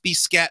it must be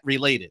scat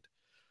related.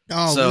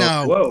 Oh, so,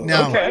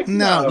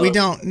 no, we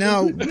don't.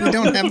 No, we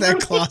don't have that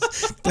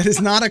clause. That is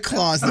not a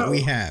clause that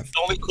we have.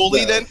 Only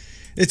Cooley then?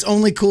 It's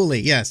only Cooley.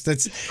 Yes,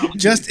 that's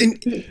just in.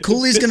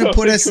 Cooley's going to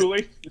put us.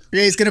 Yeah,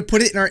 he's going to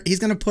put it in he's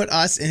going to put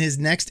us in his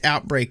next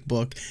Outbreak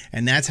book,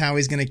 and that's how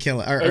he's going to kill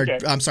it. Or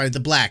I'm sorry,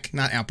 the Black,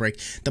 not Outbreak,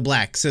 the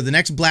Black. So the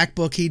next Black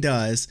book he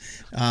does,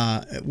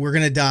 we're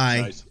going to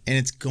die, and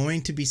it's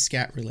going to be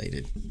scat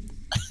related.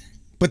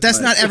 But that's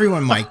not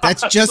everyone, Mike.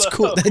 That's just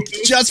cool.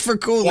 That's just for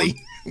Cooley.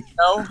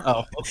 No.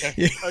 Oh, okay.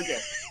 Yeah. Okay.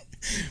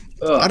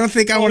 I don't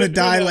think I want to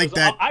die like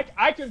that.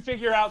 I can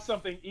figure out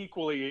something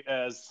equally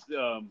as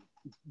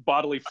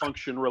bodily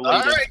function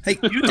related. All right. Hey,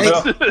 we're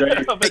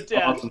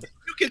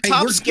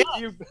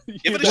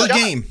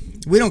game.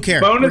 We don't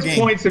care. Bonus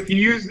points if you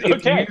use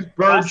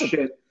bird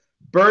shit.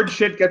 Bird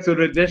shit gets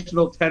an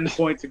additional 10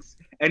 points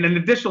and an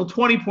additional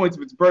 20 points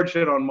if it's bird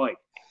shit on Mike.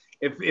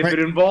 If it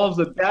involves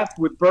a death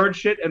with bird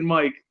shit and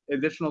Mike,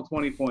 additional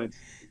 20 points.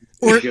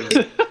 Or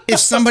if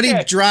somebody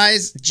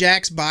dries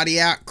Jack's body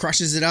out,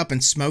 crushes it up,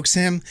 and smokes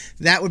him,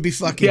 that would be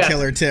fucking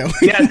killer too.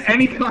 Yes,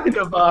 any kind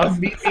of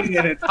meeting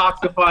an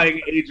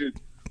intoxifying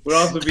agent would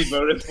also be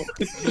bonus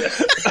points.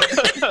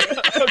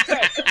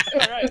 Okay,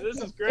 all right, this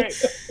is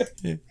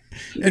great.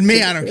 And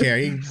me, I don't care.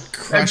 You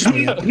crush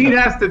me. Pete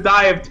has to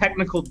die of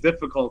technical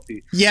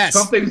difficulty. Yes.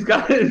 Something's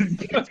got to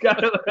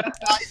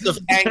Dies of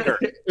anger.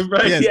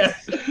 Right.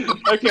 Yes. Yes.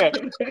 Okay.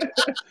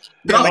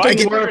 Yeah, like I I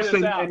can get, figure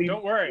this out.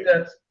 Don't worry.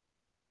 Yes.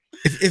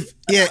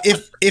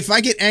 if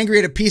I get angry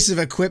at a piece of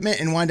equipment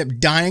and wind up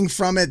dying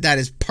from it, that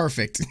is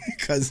perfect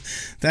because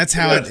that's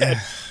how it.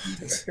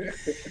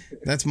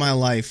 That's my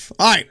life.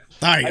 All right.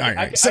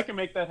 I can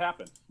make that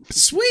happen.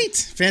 Sweet,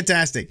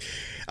 fantastic.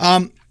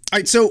 All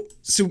right, so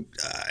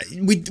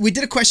we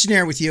did a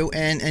questionnaire with you,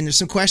 and there's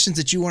some questions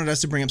that you wanted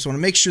us to bring up, so I want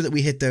to make sure that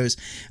we hit those.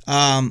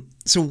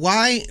 So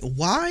why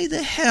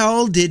the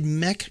hell did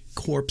MECH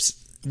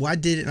Corpse? Why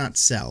did it not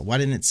sell? Why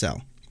didn't it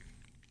sell?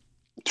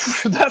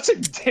 That's a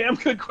damn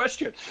good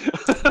question.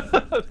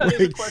 That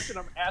is a question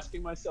I'm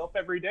asking myself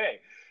every day.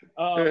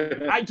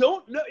 I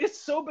don't know. It's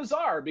so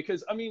bizarre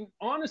because, I mean,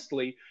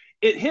 honestly,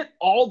 it hit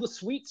all the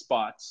sweet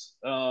spots.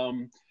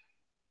 I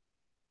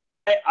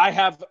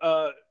have,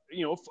 a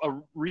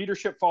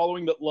readership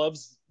following that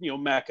loves,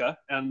 mecha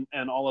and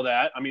all of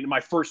that. I mean,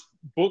 my first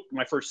book,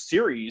 my first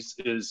series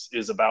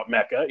is about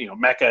mecha,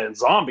 mecha and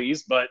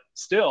zombies, but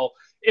still,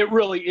 it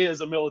really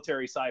is a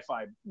military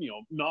sci-fi,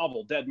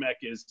 novel. Dead Mech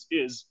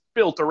is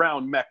built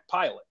around mech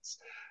pilots.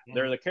 Mm-hmm.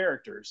 They're the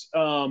characters.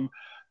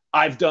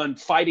 I've done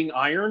Fighting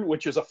Iron,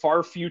 which is a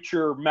far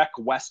future mech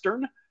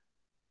western,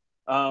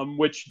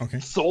 which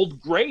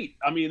sold great.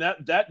 I mean,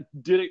 that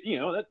did it.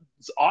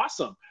 That's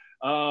awesome.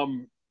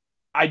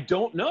 I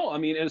don't know. I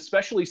mean, and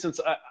especially since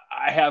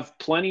I have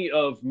plenty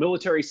of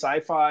military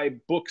sci-fi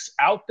books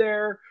out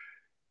there,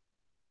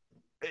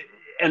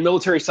 and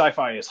military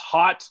sci-fi is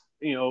hot.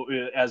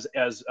 As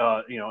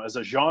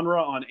a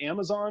genre on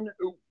Amazon.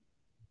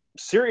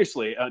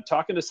 Seriously,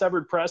 talking to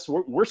Severed Press,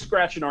 we're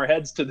scratching our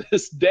heads to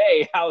this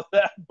day how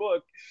that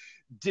book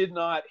did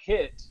not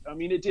hit. I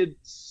mean, it did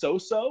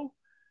so-so,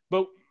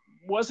 but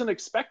wasn't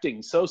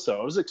expecting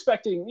so-so. I was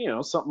expecting,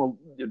 something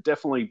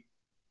definitely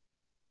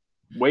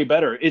way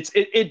better.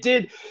 It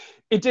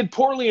did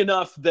poorly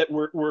enough that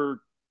we're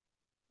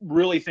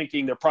really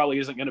thinking there probably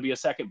isn't going to be a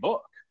second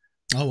book.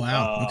 Oh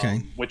wow!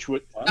 Okay. Which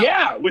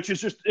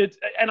is just it,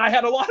 and I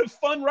had a lot of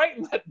fun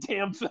writing that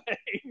damn thing.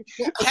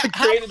 I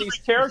created these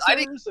characters, I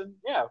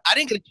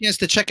didn't get a chance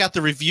to check out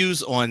the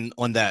reviews on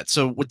that.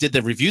 So, did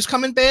the reviews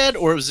come in bad,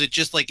 or was it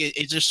just like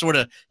it just sort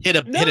of hit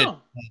a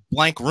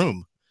blank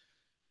room?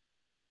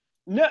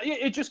 No,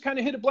 it just kind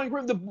of hit a blank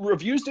room. The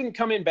reviews didn't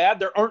come in bad.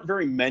 There aren't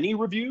very many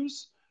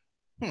reviews.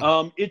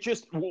 It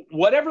just,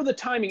 whatever the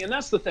timing, and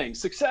that's the thing.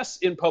 Success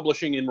in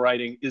publishing and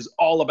writing is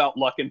all about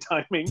luck and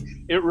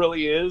timing. It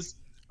really is.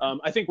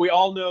 I think we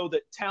all know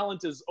that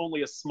talent is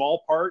only a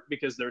small part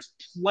because there's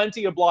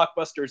plenty of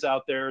blockbusters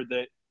out there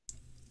that,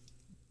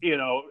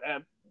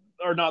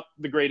 are not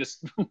the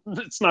greatest.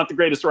 It's not the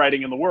greatest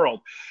writing in the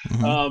world.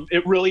 Mm-hmm.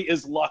 It really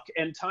is luck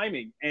and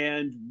timing.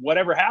 And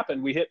whatever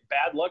happened, we hit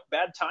bad luck,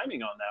 bad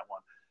timing on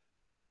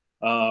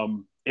that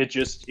one.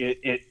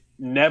 It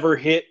never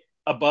hit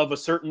above a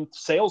certain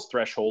sales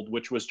threshold,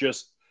 which was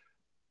just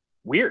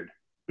weird.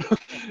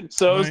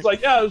 So it was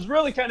like, it was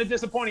really kind of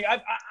disappointing.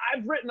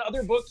 I've written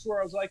other books where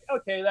I was like,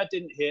 okay, that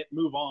didn't hit,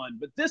 move on.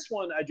 But this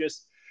one,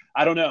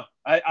 I don't know.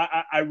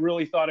 I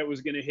really thought it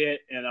was going to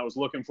hit, and I was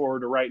looking forward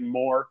to writing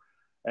more.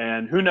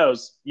 And who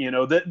knows?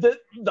 The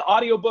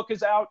audiobook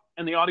is out,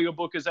 and the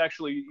audiobook is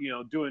actually,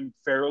 doing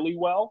fairly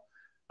well.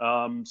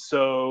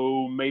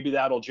 So maybe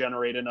that'll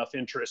generate enough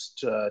interest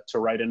to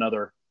write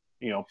another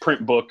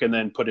print book and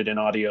then put it in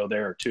audio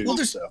there too. Well,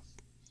 so,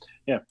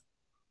 yeah.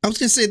 I was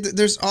gonna say that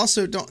there's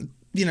also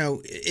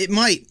it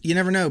might, you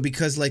never know,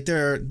 because like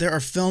there are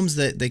films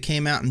that they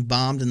came out and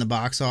bombed in the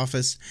box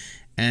office,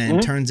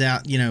 and turns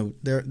out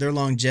their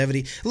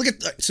longevity. Look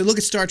at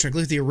Star Trek.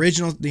 Look at the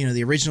original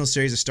the original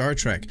series of Star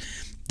Trek.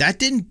 That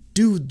didn't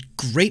do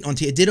great on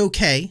TV. It did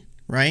okay,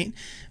 right?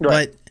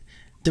 But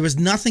there was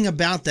nothing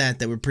about that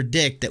would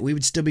predict that we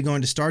would still be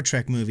going to Star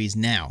Trek movies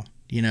now.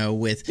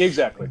 With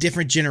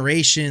different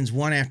generations,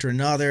 one after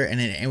another, and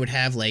it would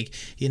have like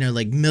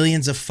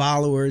millions of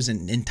followers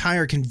and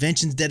entire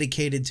conventions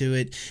dedicated to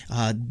it,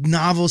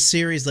 novel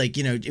series,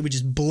 it would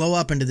just blow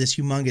up into this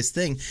humongous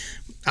thing.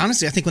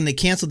 Honestly, I think when they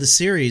canceled the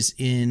series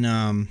in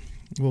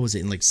what was it,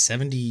 in like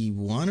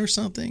 71 or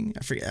something?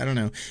 I forget. I don't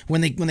know.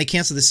 When they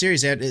canceled the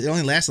series, it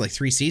only lasted like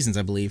 3 seasons,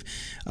 I believe.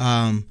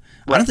 I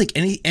don't think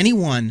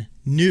anyone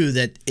knew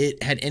that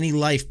it had any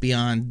life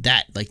beyond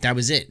that. Like, that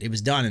was it. It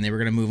was done, and they were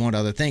going to move on to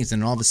other things.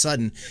 And all of a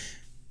sudden,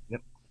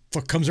 it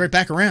comes right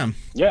back around.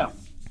 Yeah.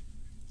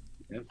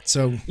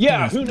 So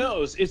who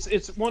knows?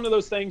 It's one of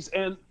those things,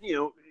 and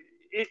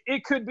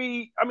it could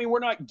be. I mean, we're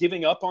not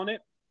giving up on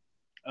it.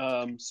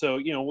 So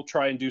we'll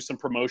try and do some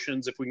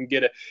promotions if we can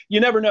get it.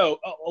 You never know.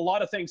 A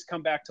lot of things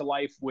come back to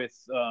life with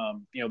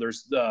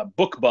there's the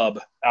BookBub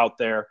out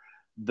there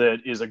that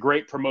is a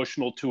great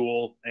promotional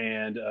tool,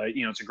 and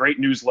it's a great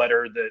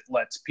newsletter that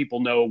lets people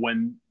know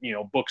when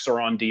books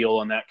are on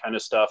deal and that kind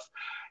of stuff.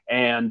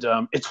 And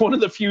it's one of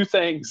the few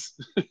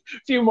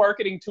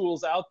marketing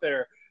tools out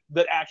there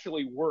that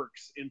actually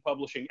works in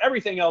publishing.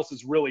 Everything else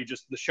is really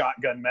just the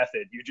shotgun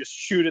method. You just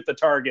shoot at the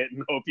target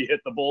and hope you hit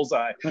the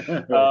bullseye.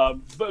 But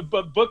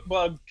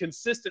BookBub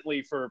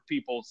consistently for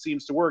people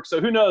seems to work.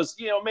 So who knows?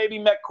 You know, maybe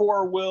MECH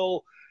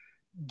will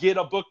get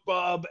a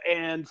BookBub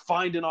and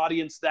find an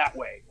audience that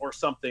way, or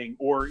something.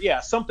 Or yeah,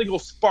 something will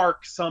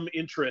spark some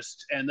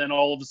interest, and then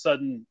all of a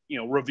sudden, you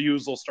know,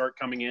 reviews will start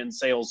coming in,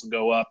 sales will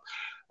go up.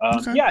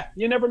 Okay. Yeah,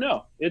 you never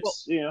know.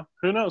 It's you know,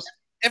 who knows.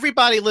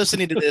 Everybody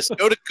listening to this,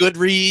 go to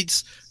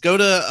Goodreads, go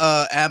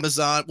to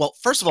Amazon. Well,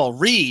 first of all,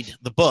 read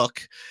the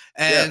book,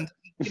 and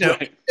you know,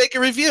 make a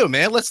review,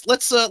 man. Let's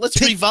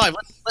revive.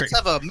 Let's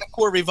have a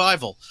MECH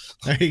revival.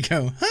 There you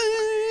go.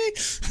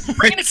 Hi.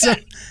 Bring it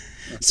back.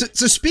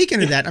 So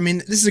speaking of that, I mean,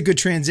 this is a good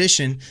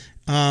transition.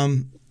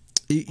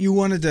 You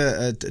wanted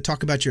to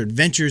talk about your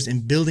adventures in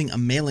building a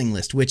mailing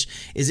list, which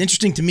is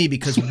interesting to me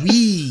because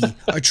we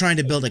are trying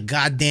to build a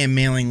goddamn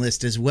mailing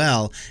list as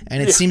well,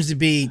 and it seems to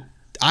be.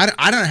 I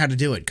don't know how to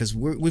do it because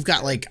we've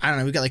got like, I don't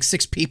know, we've got like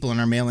 6 people on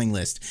our mailing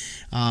list.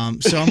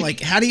 So I'm like,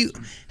 how do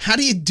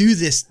you do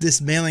this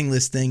mailing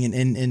list thing,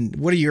 and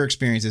what are your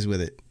experiences with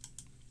it?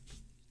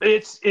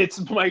 It's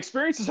my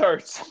experiences are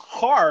it's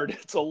hard.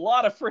 It's a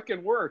lot of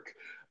freaking work.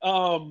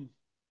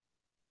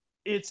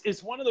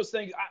 It's one of those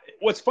things.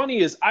 What's funny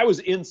is I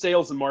was in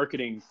sales and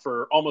marketing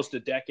for almost a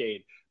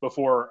decade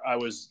before I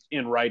was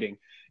in writing.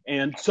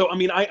 And so, I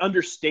mean, I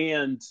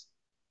understand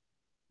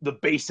the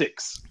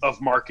basics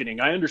of marketing.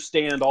 I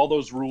understand all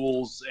those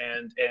rules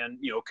and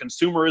you know,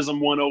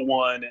 consumerism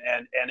 101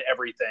 and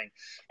everything.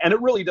 And it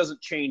really doesn't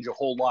change a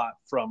whole lot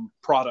from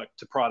product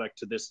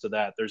to this to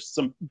that. There's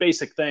some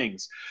basic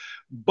things.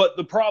 But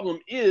the problem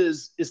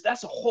is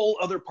that's a whole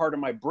other part of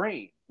my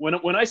brain.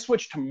 When I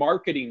switch to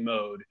marketing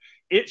mode,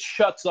 it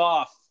shuts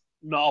off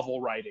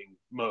novel writing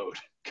mode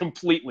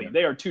completely.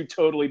 They are 2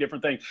 totally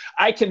different things.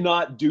 I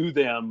cannot do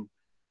them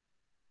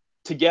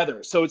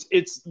together. So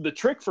it's the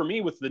trick for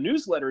me with the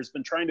newsletter has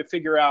been trying to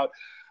figure out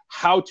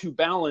how to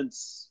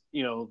balance,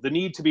 you know, the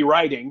need to be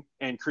writing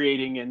and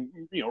creating and,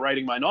 you know,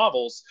 writing my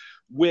novels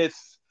with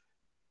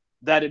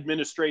that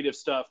administrative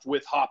stuff,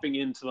 with hopping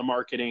into the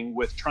marketing,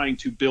 with trying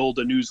to build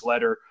a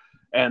newsletter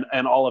and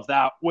all of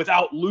that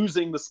without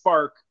losing the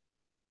spark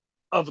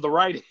of the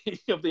writing,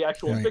 of the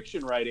actual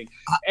fiction writing.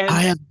 And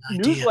I have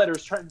an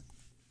newsletters trying.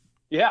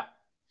 Yeah.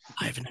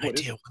 I have an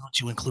idea. Why don't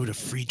you include a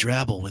free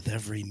Drabble with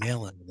every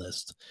mailing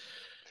list?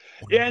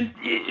 And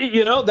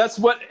you know, that's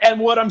what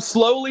I'm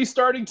slowly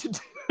starting to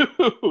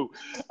do.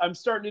 I'm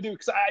starting to do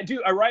because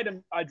I write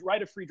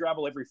a free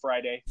Drabble every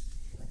Friday.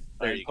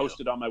 I post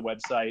it on my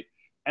website,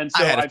 and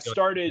so I've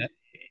started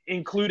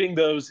including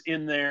those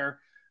in there.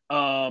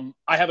 I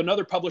have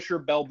another publisher,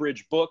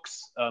 Bellbridge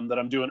Books, that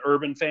I'm doing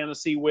urban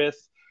fantasy with,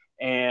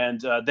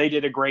 and they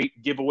did a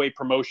great giveaway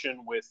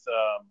promotion with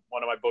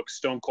one of my books,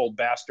 Stone Cold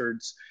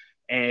Bastards.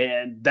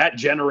 And that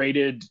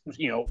generated,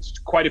 you know,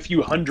 quite a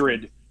few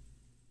hundred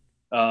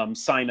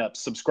sign-ups,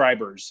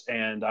 subscribers,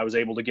 and I was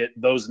able to get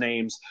those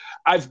names.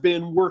 I've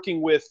been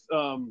working with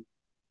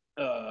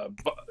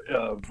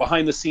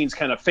behind-the-scenes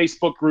kind of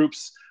Facebook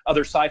groups,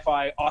 other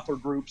sci-fi author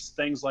groups,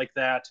 things like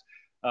that,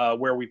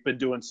 where we've been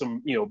doing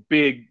some, you know,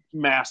 big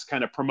mass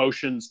kind of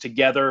promotions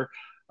together,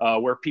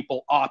 where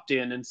people opt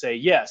in and say,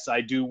 yes,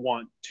 I do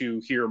want to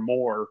hear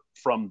more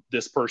from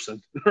this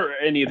person or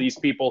any of these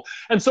people.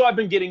 And so I've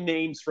been getting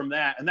names from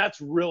that. And that's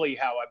really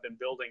how I've been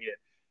building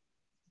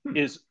it,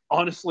 is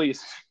honestly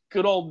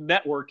good old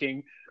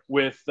networking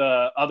with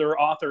other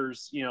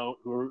authors, you know,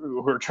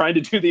 who are trying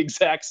to do the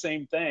exact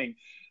same thing.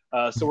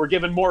 So we're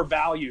given more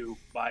value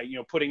by, you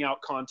know, putting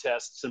out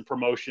contests and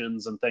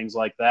promotions and things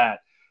like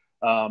that.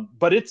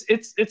 But it's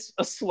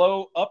a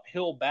slow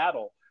uphill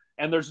battle.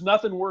 And there's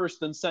nothing worse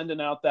than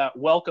sending out that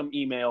welcome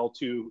email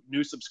to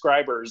new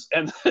subscribers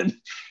and then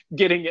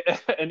getting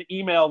an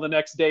email the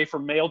next day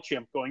from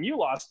MailChimp going, "You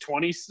lost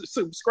 20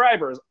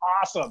 subscribers.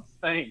 Awesome,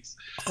 thanks."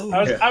 Oh,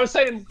 I was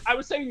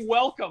saying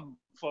welcome,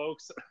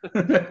 folks.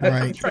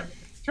 Right.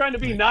 trying to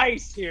be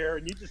nice here,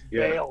 and you just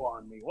bail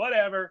on me.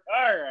 Whatever.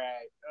 All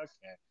right.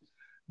 Okay.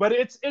 But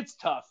it's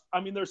tough. I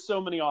mean, there's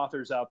so many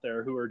authors out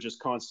there who are just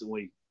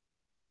constantly.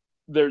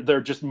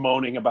 They're just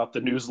moaning about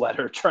the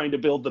newsletter, trying to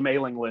build the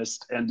mailing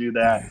list and do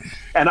that.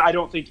 And I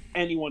don't think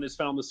anyone has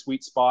found the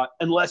sweet spot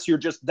unless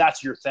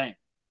that's your thing.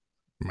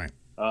 Right.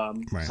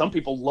 Some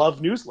people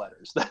love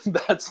newsletters.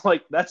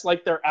 That's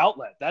like their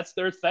outlet. That's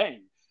their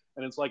thing.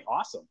 And it's like,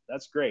 awesome.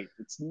 That's great.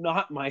 It's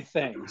not my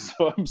thing.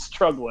 So I'm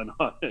struggling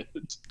on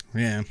it.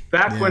 Yeah.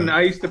 Back when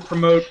I used to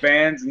promote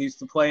bands and used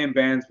to play in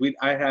bands,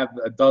 I have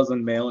a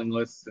dozen mailing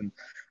lists, and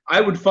I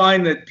would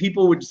find that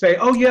people would say,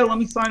 "Oh yeah, let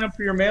me sign up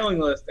for your mailing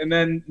list," and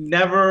then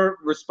never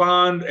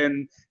respond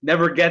and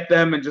never get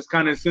them, and just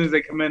kind of as soon as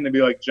they come in, they'd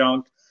be like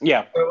junk.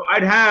 Yeah. So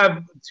I'd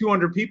have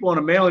 200 people on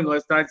a mailing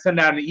list, and I'd send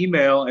out an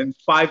email, and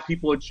 5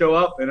 people would show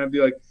up, and I'd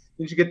be like,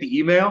 "Didn't you get the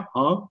email?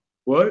 Huh?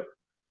 What?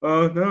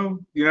 No."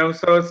 You know,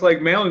 so it's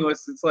like mailing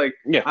lists. It's like,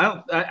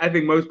 I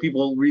think most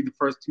people read the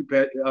first 2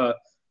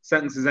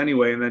 sentences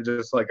anyway, and then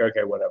just like,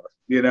 okay, whatever.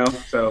 You know,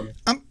 so.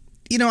 I'm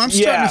starting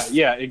to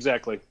yeah,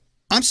 exactly.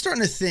 I'm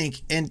starting to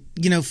think, and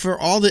for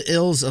all the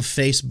ills of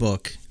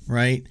Facebook,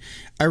 right?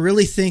 I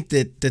really think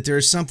that there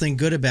is something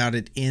good about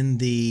it in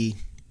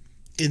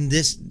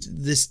this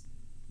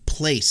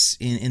place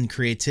in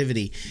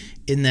creativity,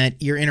 in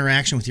that your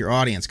interaction with your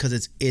audience,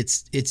 because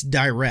it's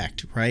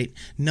direct, right?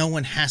 No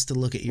one has to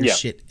look at your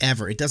shit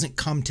ever. It doesn't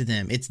come to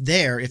them. It's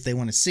there if they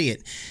want to see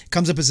it. It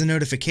comes up as a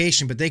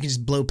notification, but they can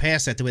just blow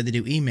past that the way they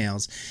do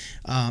emails.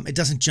 It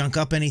doesn't junk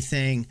up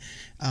anything.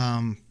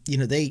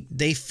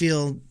 They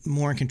feel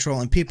more in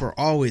control, and people are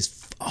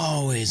always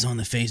on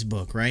the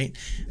Facebook, right?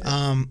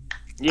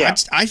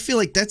 I feel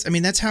like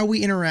that's how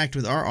we interact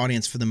with our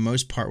audience for the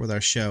most part with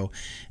our show,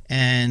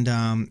 and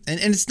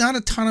it's not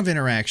a ton of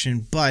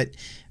interaction, but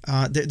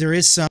there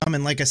is some.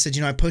 And like I said,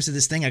 I posted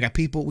this thing. We got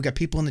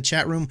people in the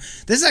chat room.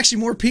 There's actually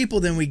more people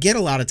than we get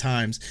a lot of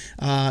times,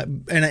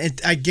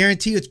 and I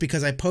guarantee you it's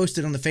because I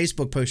posted on the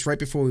Facebook post right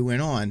before we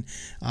went on,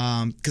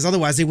 because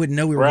otherwise they wouldn't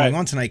know we were going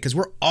on tonight, because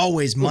we're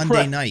always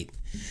Monday night.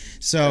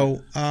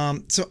 So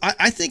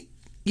I think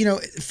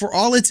for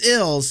all its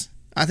ills,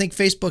 I think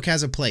Facebook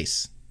has a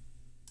place.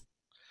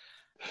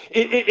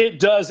 It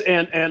does,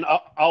 and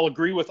I'll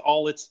agree with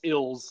all its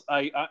ills.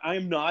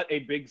 I'm not a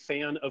big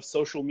fan of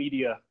social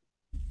media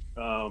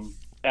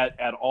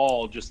at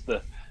all. Just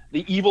the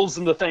evils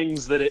and the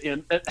things that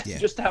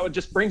just how it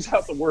just brings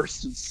out the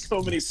worst in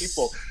so many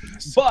people.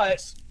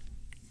 But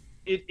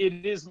it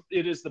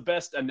is the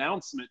best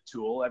announcement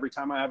tool. Every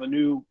time I have a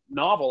new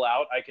novel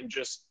out, I can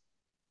just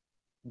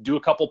do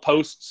a couple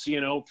posts,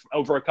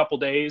 over a couple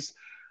days.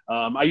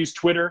 I use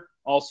Twitter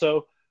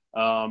also.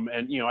 And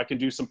I can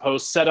do some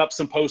posts, set up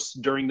some posts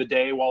during the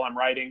day while I'm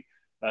writing,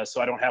 so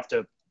I don't have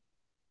to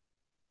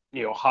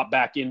hop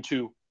back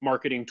into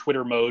marketing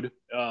Twitter mode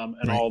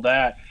and all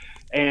that,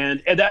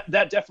 and that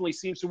definitely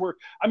seems to work.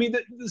 I mean,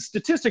 the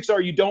statistics are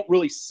you don't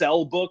really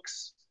sell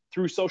books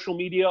through social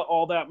media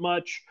all that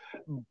much,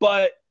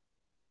 but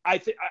I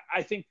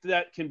think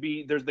that can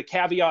be, there's the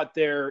caveat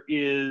there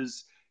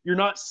is you're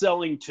not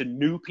selling to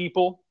new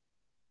people.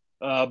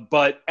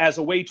 But as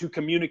a way to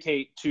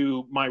communicate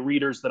to my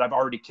readers that I've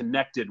already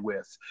connected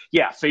with,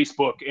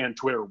 Facebook and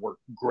Twitter work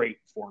great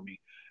for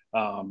me.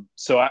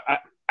 So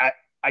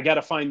I got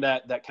to find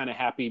that kind of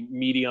happy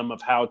medium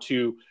of how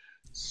to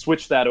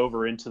switch that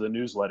over into the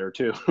newsletter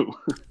too.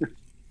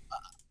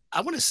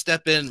 I want to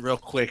step in real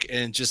quick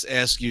and just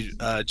ask you,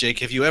 Jake,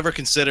 have you ever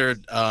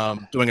considered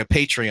doing a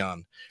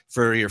Patreon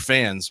for your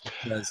fans?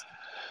 Because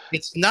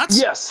it's not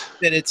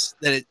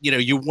that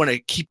you want to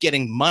keep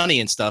getting money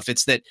and stuff.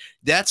 It's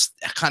that's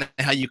kind of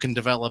how you can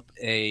develop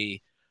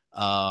like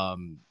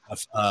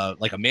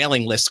a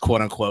mailing list, quote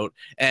unquote,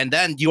 and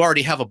then you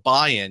already have a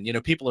buy-in.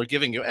 People are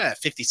giving you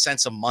 50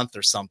 cents a month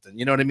or something.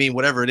 You know what I mean?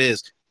 Whatever it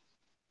is,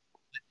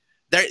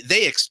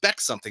 they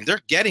expect something.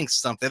 They're getting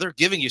something. They're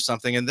giving you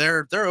something, and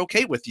they're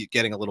okay with you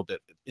getting a little bit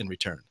in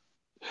return.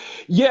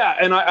 Yeah,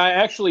 and I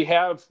actually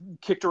have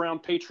kicked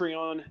around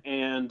Patreon,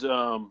 and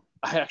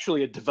I actually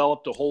had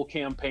developed a whole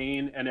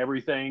campaign and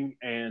everything,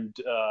 and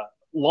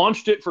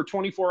launched it for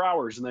 24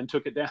 hours and then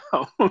took it down.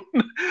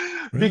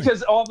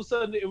 Because all of a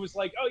sudden it was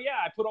like, oh yeah,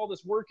 I put all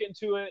this work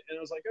into it, and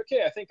I was like,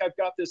 okay, I think I've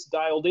got this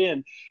dialed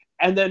in.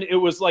 And then it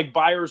was like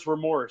buyer's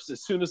remorse.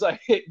 As soon as I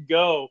hit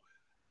go,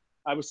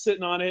 I was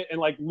sitting on it and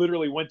like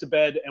literally went to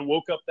bed and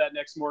woke up that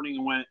next morning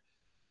and went,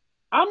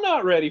 I'm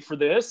not ready for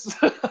this.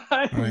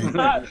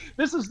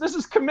 This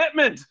is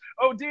commitment.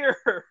 Oh dear.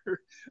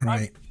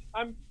 Right.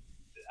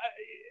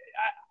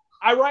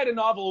 I write a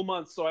novel a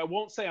month, so I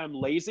won't say I'm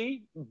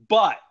lazy,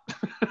 but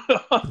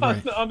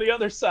on the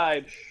other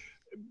side,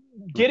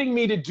 getting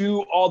me to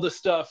do all the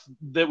stuff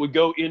that would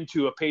go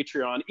into a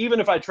Patreon, even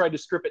if I tried to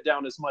strip it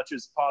down as much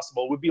as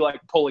possible, would be like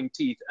pulling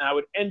teeth, and I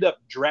would end up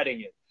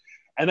dreading it.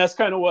 And that's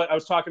kind of what I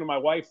was talking to my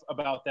wife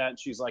about that, and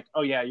she's like,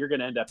 oh yeah, you're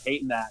going to end up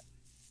hating that.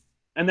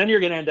 And then you're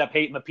going to end up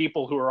hating the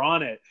people who are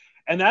on it.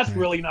 And that's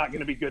really not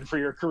going to be good for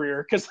your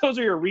career, because those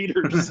are your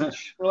readers.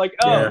 We're like,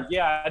 oh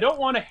yeah, I don't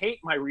want to hate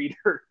my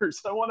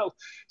readers.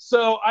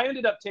 So I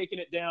ended up taking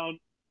it down.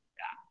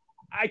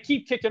 I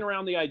keep kicking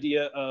around the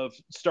idea of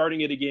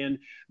starting it again,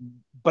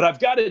 but I've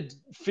got to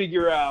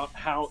figure out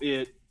how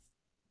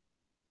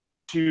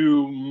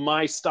to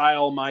my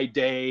style, my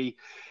day,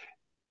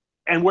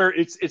 and where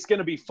it's going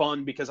to be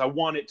fun, because I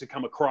want it to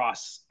come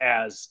across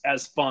as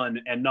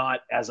fun and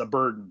not as a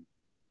burden,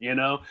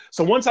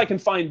 So once I can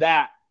find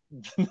that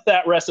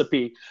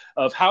recipe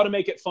of how to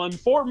make it fun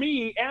for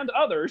me and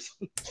others,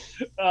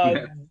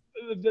 I'm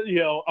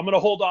going to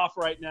hold off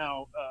right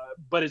now,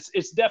 but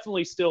it's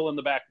definitely still in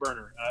the back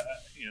burner.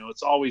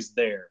 It's always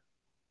there.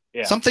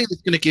 Yeah. Something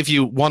that's going to give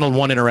you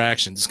one-on-one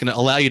interactions. It's going to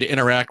allow you to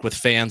interact with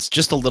fans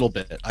just a little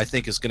bit, I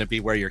think, is going to be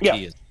where your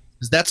key is,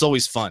 because that's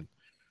always fun.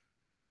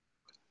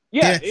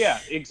 Yeah,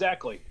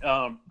 exactly.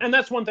 And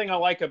that's one thing I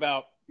like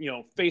about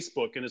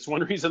Facebook, and it's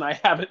one reason I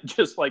haven't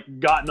just like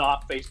gotten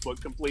off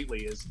Facebook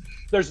completely, is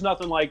there's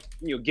nothing like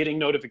getting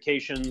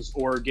notifications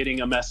or getting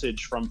a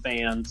message from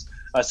fans.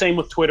 Same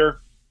with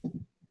Twitter.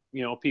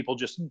 people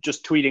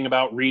just tweeting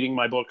about reading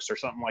my books or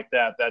something like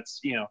that.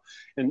 That's,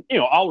 and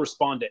I'll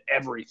respond to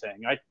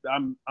everything.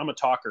 I'm a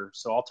talker,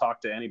 so I'll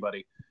talk to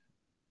anybody.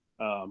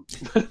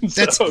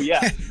 That's, so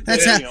yeah,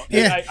 that's yeah, how,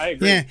 yeah, I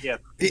agree. Yeah.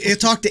 You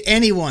talk to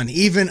anyone,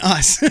 even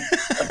us.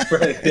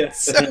 Right. Yeah.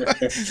 So,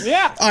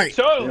 Yeah. all right.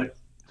 Totally.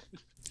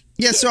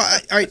 Yeah. So, all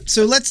right.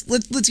 So let's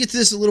get to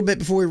this a little bit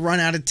before we run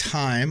out of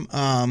time.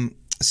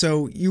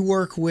 So you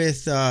work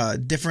with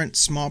different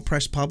small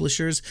press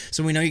publishers.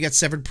 So we know you got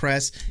Severed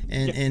Press,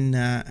 and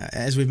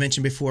as we've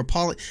mentioned before,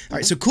 Paul. All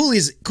right. So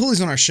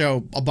Cooley's on our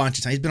show a bunch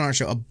of times. He's been on our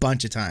show a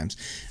bunch of times.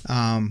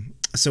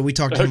 So we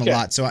talk to him a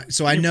lot. So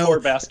I know.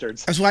 Poor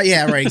bastards. That's why.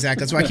 Yeah. Right.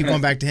 Exactly. That's why I keep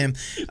going back to him.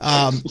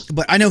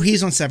 But I know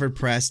he's on Severed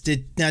Press.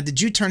 Did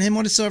you turn him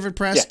on to Severed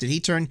Press? Yeah. Did he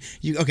turn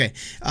you? Okay.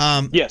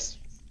 Yes.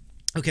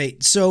 Okay.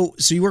 So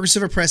you work with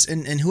Severed Press,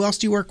 and who else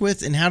do you work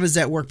with, and how does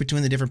that work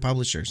between the different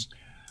publishers?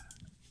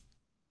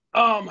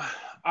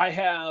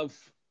 I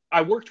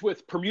worked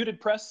with Permuted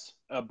Press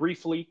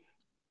briefly.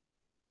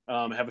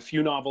 I have a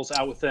few novels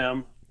out with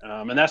them,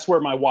 and that's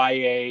where my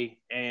YA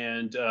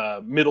and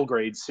middle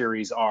grade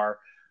series are.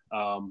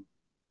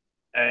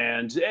 And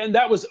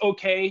that was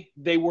okay.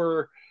 They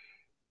were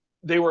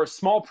a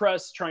small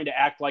press trying to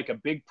act like a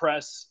big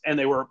press, and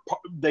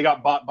they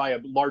got bought by a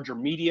larger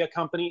media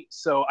company.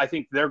 So I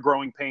think their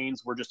growing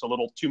pains were just a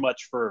little too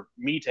much for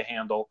me to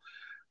handle.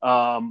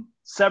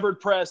 Severed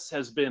Press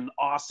has been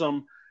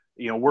awesome.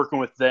 Working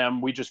with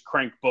them, we just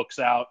crank books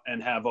out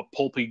and have a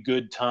pulpy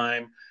good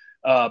time.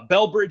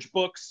 Bellbridge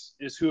Books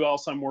is who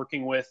else I'm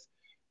working with.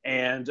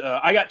 And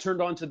I got turned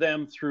on to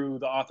them through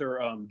the author,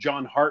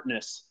 John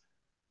Hartness,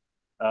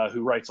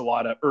 who writes a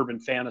lot of urban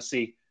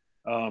fantasy.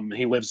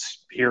 He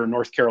lives here in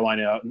North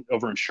Carolina,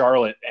 over in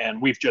Charlotte,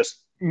 and we've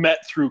just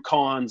met through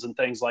cons and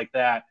things like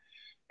that.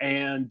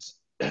 And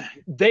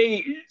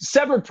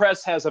Severed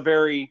Press has a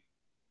very,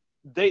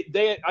 I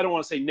don't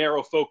want to say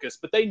narrow focus,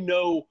 but they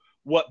know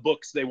what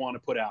books they want to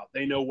put out.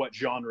 They know what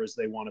genres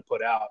they want to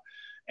put out.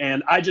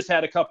 And I just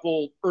had a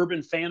couple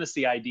urban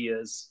fantasy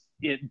ideas,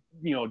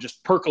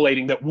 just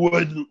percolating that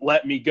wouldn't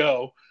let me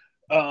go.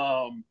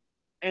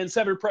 And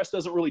Severed Press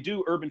doesn't really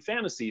do urban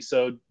fantasy.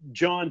 So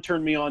John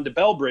turned me on to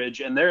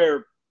Bellbridge, and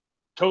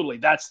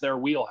that's their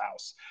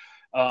wheelhouse.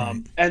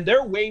 And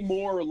they're way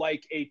more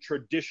like a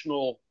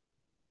traditional,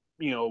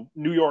 New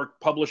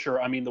York publisher.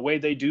 I mean, the way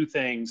they do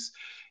things,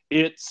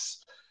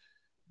 it's,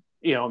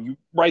 you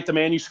write the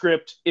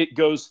manuscript, it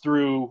goes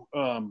through,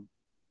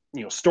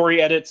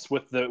 story edits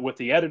with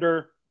the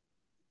editor,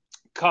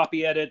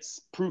 copy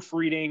edits,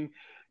 proofreading,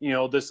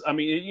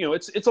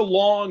 it's a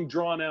long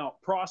drawn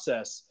out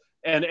process,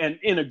 and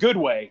in a good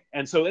way.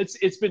 And so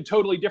it's been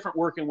totally different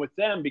working with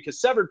them, because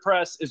Severed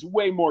Press is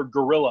way more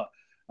guerrilla.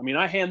 I mean,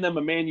 I hand them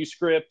a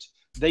manuscript,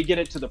 they get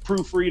it to the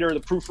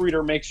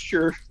proofreader makes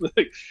sure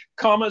the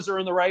commas are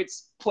in the right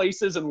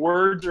places and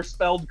words are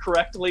spelled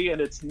correctly, and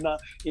it's not,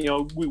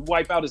 we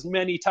wipe out as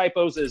many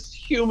typos as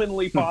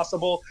humanly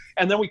possible,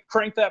 and then we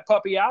crank that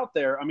puppy out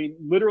there. I mean,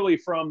 literally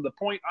from the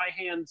point I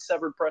hand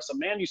Severed Press a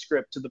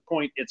manuscript to the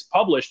point it's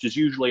published is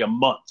usually a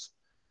month.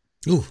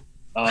 Ooh.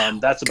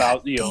 That's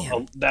about,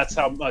 that's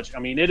how much, I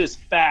mean, it is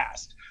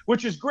fast,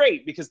 which is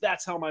great because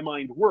that's how my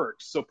mind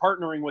works. So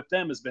partnering with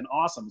them has been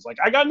awesome. It's like,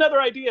 I got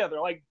another idea. They're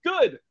like,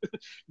 good,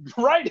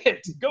 write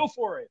it, go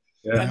for it.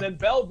 Yeah. And then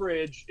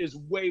Bellbridge is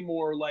way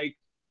more like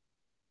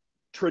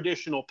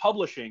traditional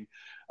publishing.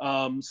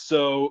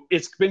 So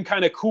it's been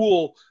kind of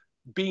cool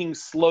being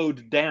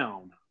slowed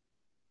down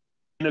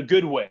in a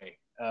good way.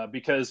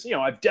 Because,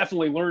 I've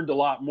definitely learned a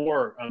lot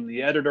more.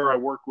 The editor I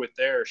work with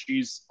there,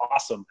 she's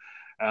awesome.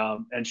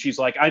 And she's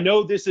like, I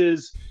know this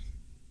is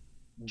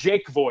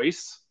Jake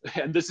voice,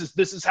 and this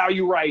is how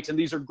you write, and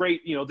these are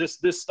great,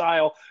 this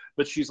style.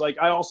 But she's like,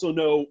 I also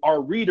know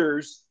our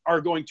readers are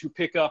going to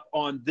pick up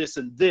on this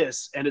and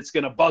this, and it's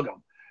going to bug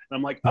them. And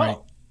I'm like,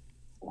 oh,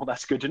 well,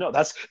 that's good to know.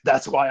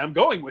 That's why I'm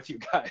going with you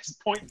guys.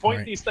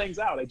 Point these things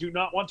out. I do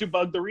not want to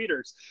bug the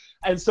readers.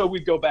 And so we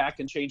go back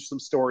and change some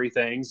story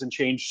things and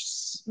change,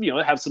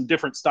 have some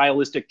different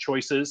stylistic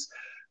choices.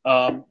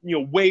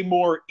 Way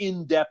more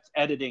in-depth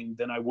editing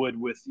than I would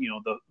with,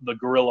 the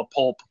guerrilla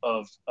pulp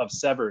of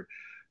Severed.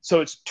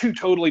 So it's two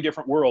totally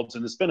different worlds,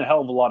 and it's been a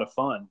hell of a lot of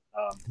fun.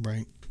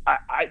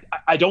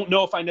 I don't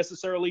know if I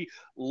necessarily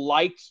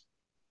like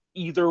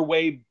either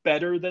way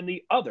better than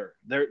the other.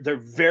 They're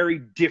very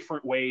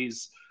different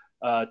ways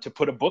to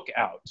put a book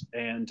out,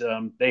 and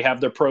they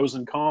have their pros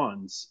and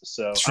cons.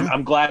 So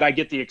I'm glad I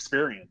get the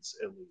experience,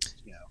 at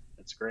least.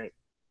 It's great.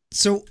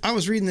 So I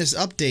was reading this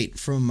update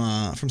from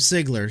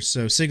Sigler.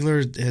 So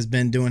Sigler has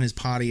been doing his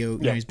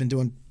he's been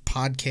doing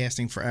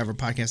podcasting forever,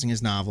 podcasting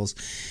his novels,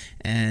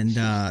 and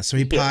so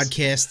he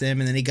podcasts them,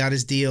 and then he got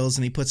his deals,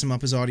 and he puts them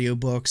up as audio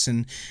books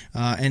and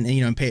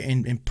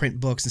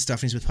print books and stuff.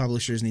 And he's with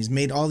publishers, and he's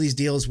made all these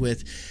deals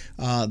with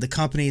the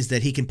companies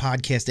that he can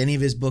podcast any of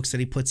his books that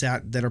he puts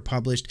out that are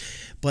published.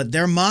 But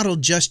their model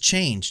just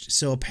changed.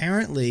 So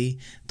apparently,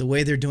 the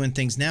way they're doing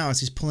things now is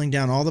he's pulling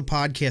down all the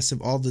podcasts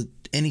of all the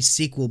any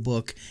sequel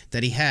book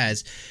that he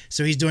has.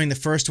 So he's doing the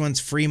first one's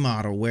free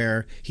model,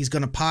 where he's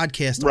going to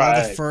podcast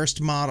all the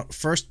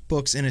first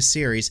books in a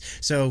series.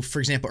 So, for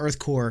example,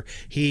 Earthcore,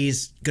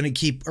 he's going to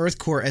keep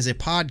Earthcore as a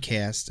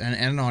podcast and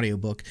an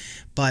audiobook,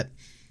 but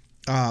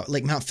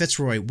like Mount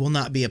Fitzroy will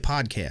not be a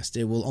podcast.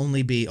 It will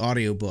only be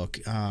audiobook.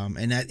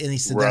 And he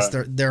said that's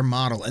their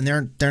model, and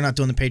they're not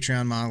doing the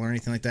Patreon model or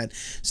anything like that.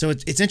 So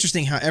it's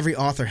interesting how every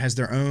author has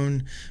their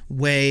own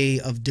way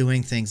of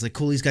doing things. Like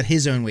Cooley's got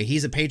his own way.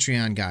 He's a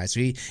Patreon guy. So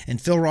and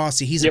Phil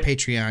Rossi, he's a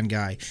Patreon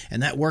guy,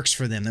 and that works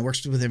for them. That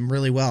works with them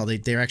really well.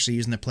 They're actually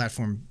using the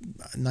platform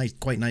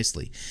quite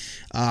nicely.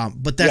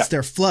 But that's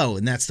their flow,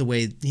 and that's the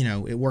way, you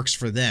know, it works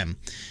for them.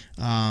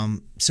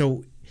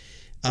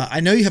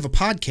 I know you have a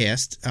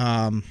podcast.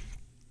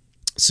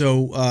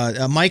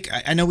 Mike,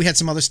 I know we had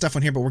some other stuff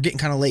on here, but we're getting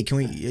kind of late.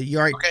 You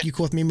all right? Okay. You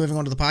cool with me moving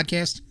on to the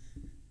podcast?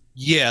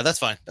 Yeah, that's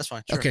fine. That's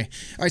fine. Sure. Okay.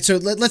 All right. So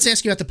let's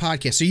ask you about the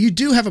podcast. So you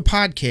do have a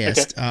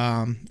podcast,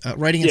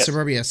 Writing in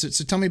Suburbia. So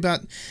tell me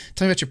about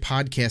your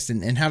podcast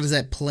and how does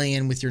that play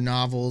in with your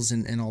novels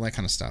and all that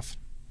kind of stuff?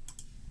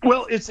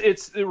 Well,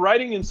 it's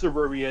Writing in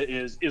Suburbia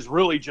is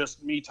really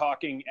just me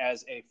talking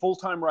as a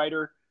full-time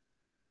writer.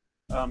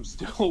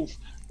 Still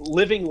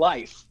living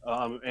life,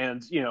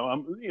 and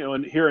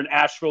I'm here in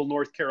Asheville,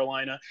 North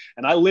Carolina,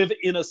 and I live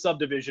in a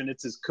subdivision.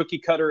 It's as cookie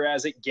cutter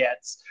as it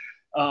gets,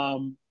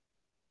 and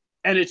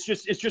it's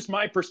just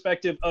my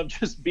perspective of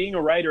just being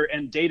a writer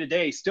and day to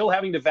day, still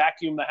having to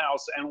vacuum the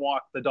house and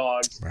walk the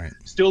dogs,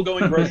 still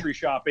going grocery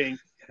shopping,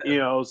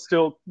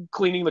 still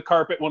cleaning the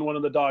carpet when one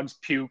of the dogs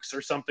pukes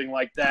or something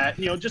like that.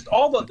 Just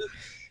all the,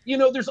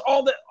 there's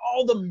all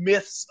the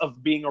myths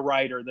of being a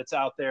writer that's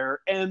out there,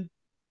 and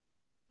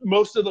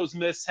most of those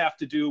myths have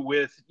to do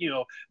with,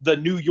 the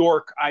New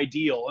York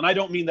ideal. And I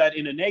don't mean that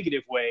in a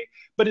negative way,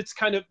 but it's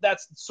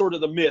that's sort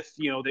of the myth,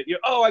 that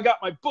I got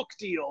my book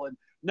deal and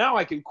now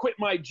I can quit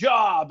my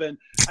job and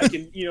I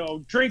can,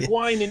 drink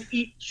wine and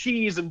eat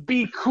cheese and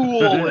be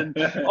cool and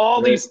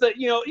all these things,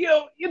 you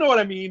know what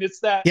I mean? It's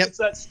that, it's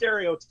that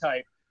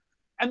stereotype.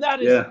 And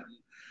that is,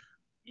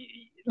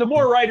 the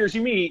more writers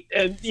you meet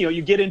and,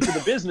 you get into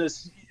the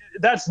business,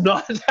 that's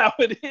not how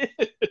it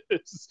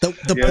is. The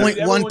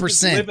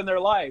 0.1% living their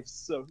lives.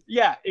 So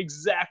yeah,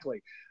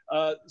 exactly.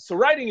 So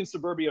Writing in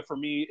Suburbia for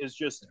me is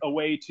just a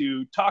way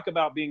to talk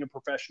about being a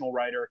professional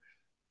writer.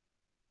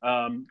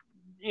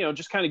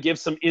 Just kind of give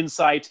some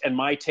insight and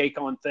my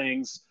take on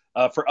things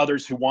for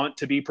others who want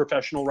to be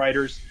professional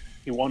writers,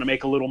 who want to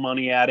make a little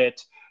money at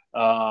it,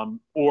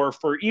 or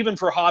for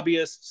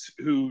hobbyists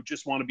who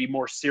just want to be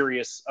more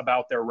serious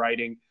about their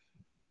writing.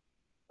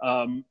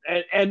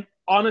 And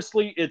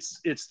honestly,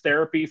 it's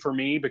therapy for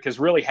me, because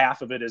really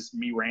half of it is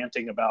me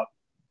ranting about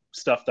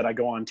stuff that I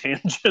go on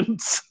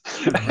tangents.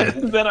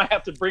 And then I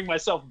have to bring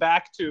myself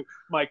back to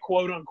my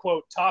quote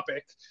unquote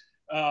topic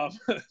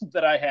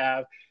that I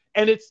have.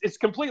 And it's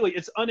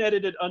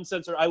unedited,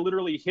 uncensored. I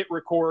literally hit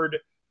record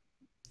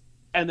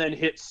and then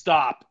hit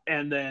stop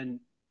and then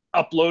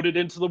upload it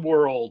into the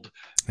world.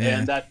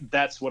 And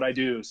that's what I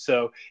do.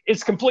 So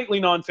it's completely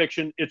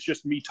nonfiction. It's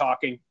just me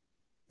talking.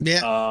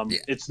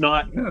 It's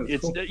not,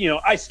 it's,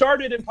 cool. I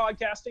started in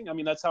podcasting. I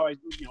mean, that's how I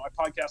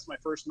podcast my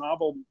first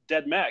novel,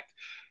 Dead MECH.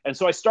 And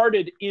so I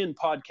started in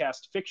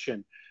podcast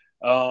fiction.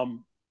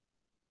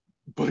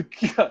 But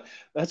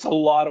that's a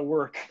lot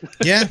lot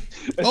Yeah.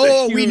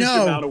 We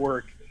know. Amount of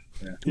work.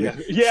 Yeah.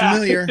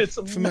 Familiar.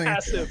 It's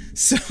massive.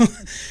 So,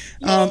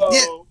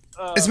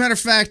 as a matter of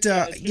fact,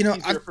 it's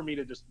easier for me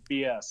to just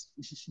BS.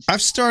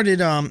 I've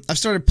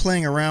started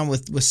playing around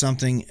with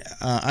something.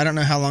 I don't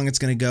know how long it's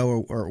going to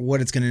go or what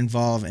it's going to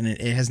involve, and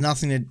it has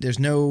nothing to. There's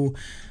no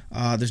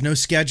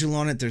schedule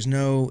on it. There's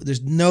no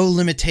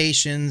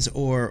limitations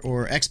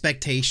or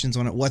expectations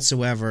on it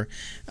whatsoever.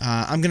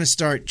 I'm going to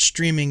start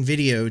streaming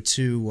video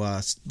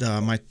to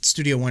my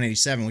Studio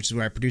 187, which is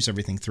where I produce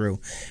everything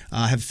through.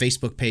 I have a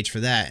Facebook page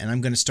for that, and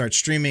I'm going to start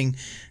streaming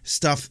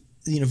stuff.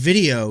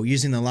 Video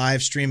using the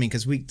live streaming,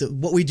 because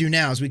what we do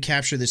now is we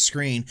capture the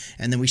screen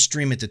and then we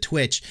stream it to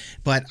Twitch,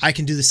 but I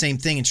can do the same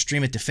thing and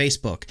stream it to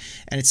Facebook,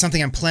 and it's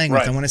something I'm playing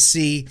with. I want to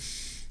see.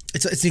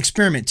 It's an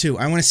experiment too.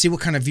 I want to see what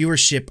kind of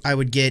viewership I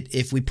would get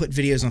if we put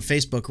videos on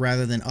Facebook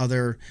rather than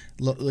other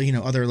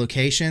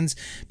locations,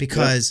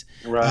 because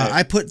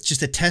I put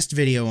just a test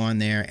video on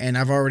there and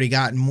I've already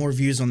gotten more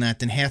views on that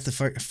than half the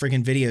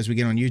friggin' videos we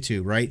get on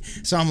YouTube, right?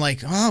 So I'm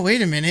like, oh,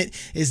 wait a minute,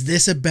 is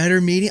this a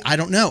better medium? I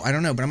don't know, but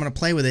I'm going to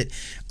play with it.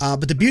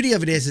 But the beauty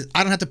of it is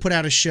I don't have to put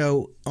out a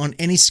show on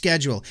any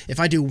schedule.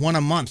 If I do one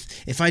a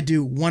month, if I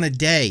do one a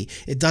day,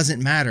 it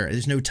doesn't matter.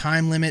 There's no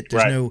time limit.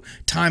 There's no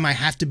time I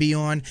have to be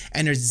on,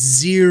 and there's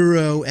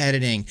zero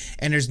editing,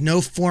 and there's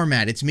no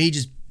format. It's me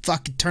just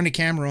fucking turn the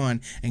camera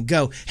on and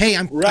go. Hey,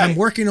 I'm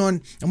working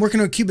on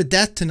Cube of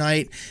Death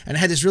tonight, and I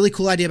had this really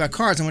cool idea about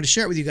cards. I want to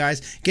share it with you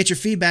guys. Get your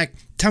feedback.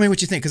 Tell me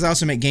what you think, because I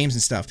also make games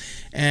and stuff,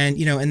 and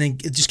and then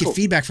just get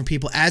feedback from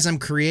people as I'm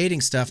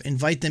creating stuff.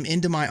 Invite them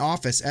into my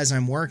office as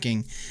I'm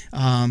working,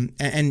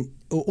 and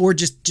or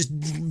just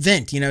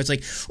vent. It's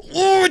like,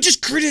 oh, I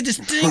just created this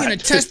thing and I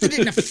tested it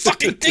and the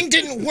fucking thing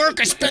didn't work.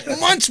 I spent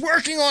months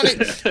working on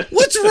it.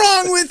 What's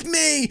wrong with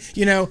me?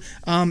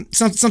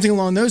 Something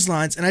along those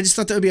lines. And I just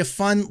thought that would be a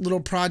fun little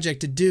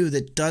project to do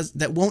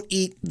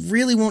that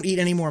really won't eat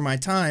any more of my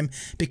time,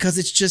 because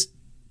it's just,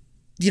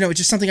 it's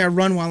just something I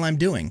run while I'm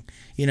doing,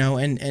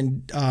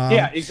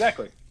 yeah,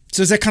 exactly.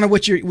 So is that kind of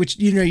what you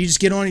just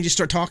get on and you just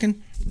start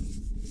talking?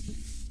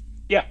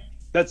 Yeah,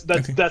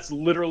 that's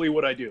literally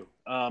what I do.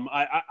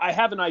 I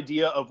have an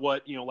idea of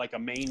what, like a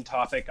main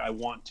topic I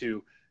want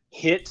to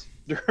hit.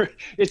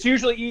 It's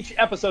usually, each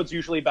episode's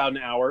usually about an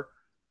hour.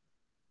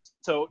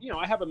 So,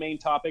 I have a main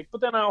topic,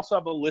 but then I also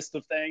have a list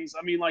of things.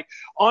 I mean, like,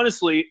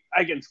 honestly,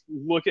 I can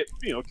look at,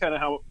 kind of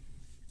how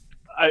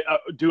I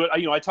do it.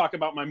 I talk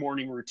about my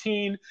morning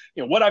routine,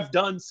 what I've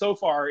done so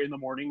far in the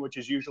morning, which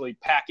is usually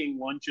packing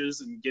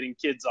lunches and getting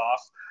kids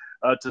off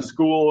to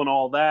school and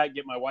all that,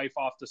 get my wife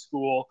off to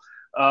school.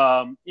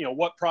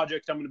 What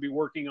project I'm going to be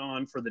working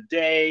on for the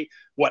day,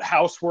 what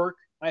housework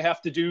I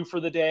have to do for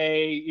the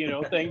day,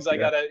 things I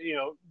got to,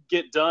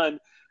 get done.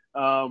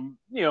 I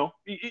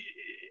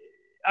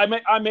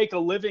make a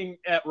living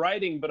at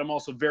writing, but I'm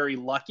also very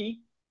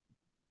lucky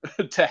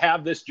to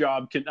have this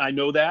job. I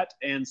know that.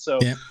 And so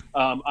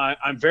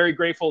I'm very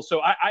grateful.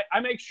 So I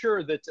make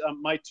sure that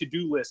my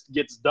to-do list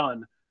gets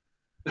done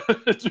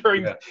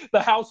during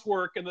the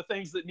housework and the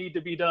things that need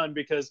to be done,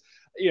 because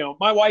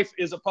my wife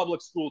is a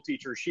public school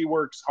teacher. She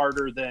works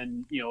harder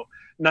than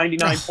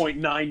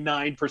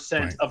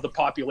 99.99% of the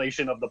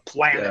population of the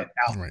planet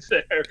out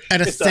there.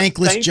 At a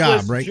thankless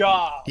job, right?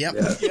 Yep.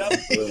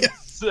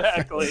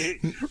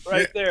 Exactly.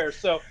 Right there.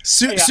 So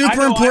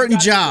super important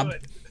job.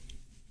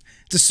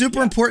 It's a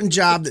super important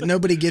job that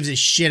nobody gives a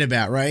shit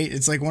about, right?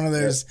 It's like one of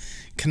those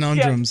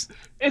conundrums. Yeah.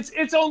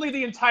 It's only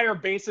the entire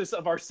basis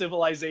of our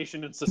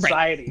civilization and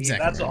society. Right.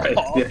 Exactly. That's all.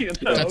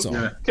 That's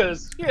all.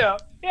 Because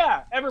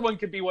everyone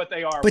could be what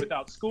they are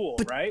without school,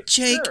 right?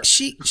 Jake,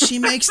 she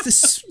makes the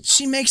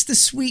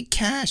sweet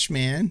cash,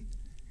 man.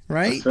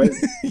 Right? That's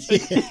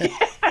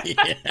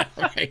right.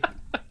 Right.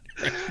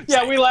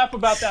 Yeah, we laugh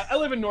about that. I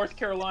live in North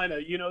Carolina.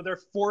 They're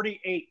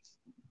 48th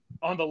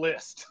on the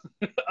list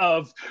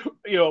of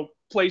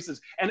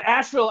places. And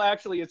Asheville,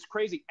 actually, it's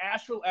crazy.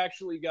 Asheville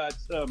actually got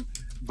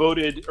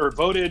voted or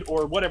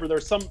whatever.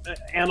 There's some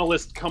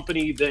analyst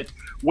company that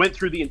went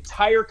through the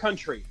entire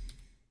country,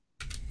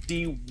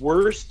 the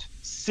worst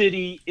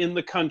city in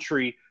the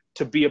country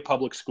to be a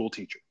public school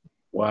teacher.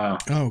 Wow.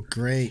 Oh,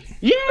 great.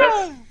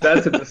 Yeah.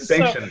 That's a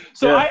distinction.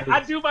 So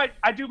I do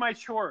my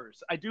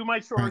chores. I do my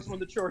chores when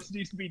the chores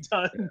need to be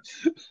done.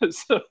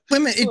 So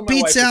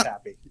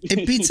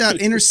it beats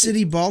out inner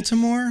city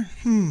Baltimore.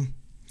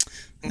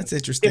 That's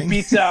interesting. It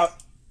beats out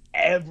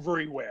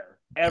everywhere.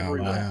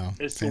 Everywhere. Oh, wow.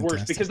 It's the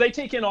worst, because they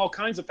take in all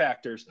kinds of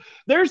factors.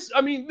 The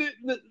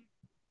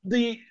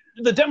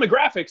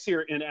demographics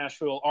here in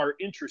Asheville are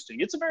interesting.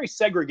 It's a very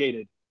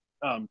segregated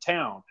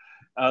town.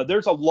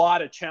 There's a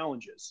lot of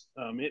challenges.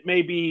 It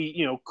may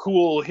be,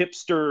 cool,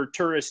 hipster,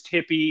 tourist,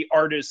 hippie,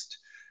 artist,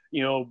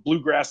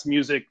 bluegrass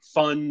music,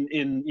 fun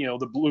in,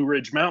 the Blue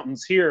Ridge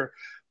Mountains here.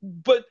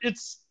 But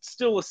it's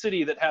still a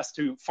city that has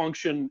to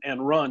function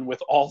and run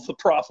with all the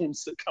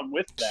problems that come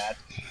with that.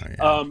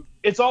 Oh, yeah.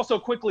 It's also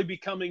quickly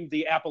becoming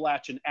the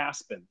Appalachian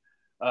Aspen.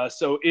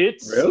 So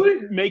it's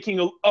really making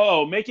a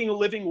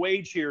living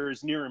wage here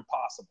is near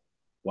impossible.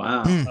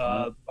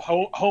 Wow.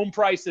 Home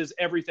prices,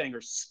 everything are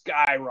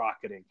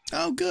skyrocketing.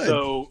 Oh, good.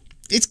 So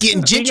it's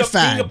getting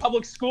gentrified. Being a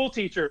public school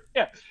teacher,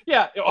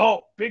 yeah.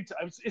 Oh, big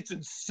time. It's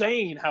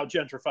insane how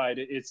gentrified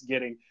it's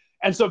getting.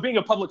 And so being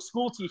a public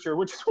school teacher,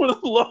 which is one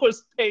of the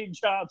lowest paid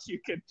jobs you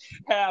can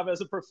have as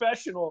a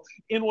professional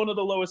in one of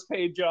the lowest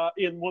paid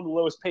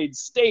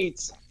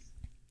states,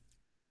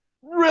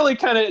 really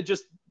kind of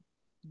just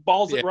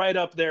balls it right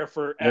up there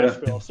for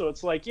Asheville. So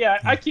it's like,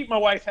 I keep my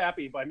wife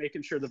happy by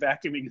making sure the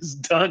vacuuming is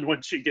done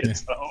when she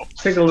gets home.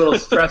 Take a little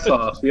stress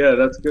off. Yeah,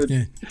 that's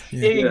good.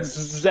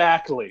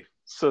 Exactly.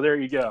 So there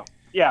you go.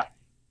 Yeah.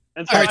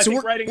 And so I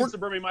think writing in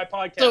Suburbia, my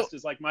podcast,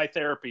 is like my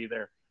therapy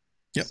there.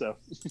 Yep. So.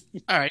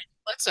 All right.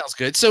 That sounds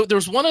good. So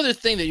there's one other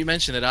thing that you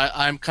mentioned that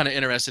I'm kind of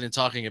interested in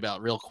talking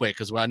about real quick,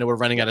 because I know we're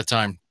running out of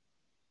time.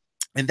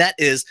 And that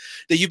is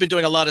that you've been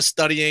doing a lot of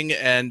studying,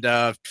 and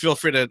feel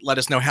free to let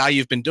us know how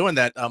you've been doing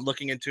that.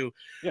 Looking into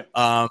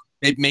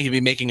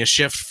maybe making a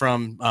shift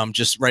from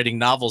just writing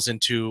novels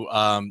into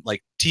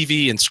like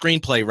TV and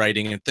screenplay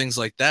writing and things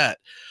like that.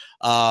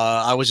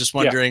 I was just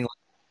wondering,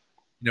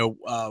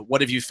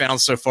 what have you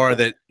found so far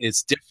that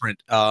is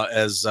different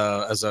as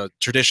a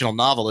traditional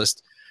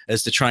novelist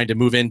as to trying to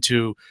move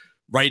into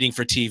writing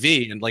for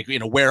TV, and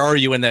where are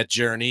you in that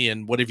journey,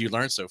 and what have you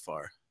learned so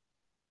far?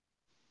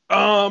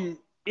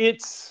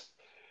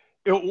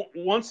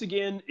 Once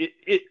again,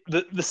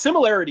 the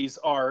similarities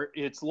are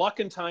it's luck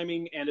and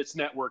timing, and it's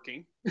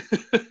networking.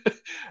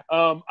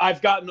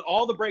 I've gotten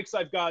all the breaks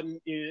I've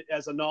gotten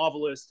as a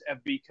novelist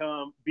have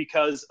become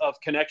because of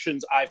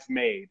connections I've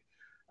made,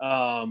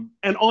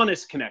 and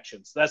honest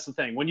connections. That's the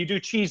thing. When you do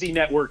cheesy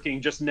networking,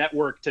 just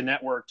network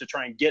to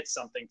try and get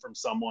something from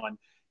someone,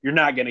 you're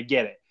not going to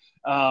get it.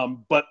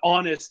 But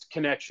honest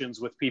connections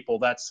with people,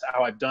 that's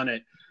how I've done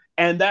it.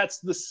 And that's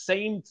the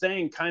same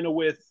thing kind of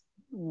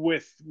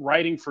with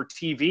writing for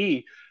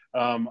TV.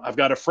 I've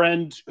got a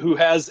friend who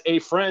has a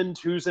friend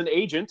who's an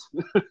agent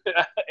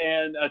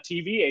and a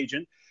TV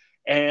agent,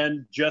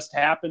 and just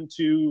happened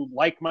to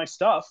like my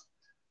stuff.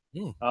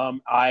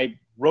 I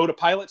wrote a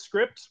pilot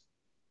script.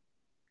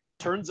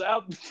 Turns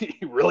out he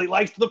really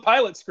liked the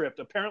pilot script.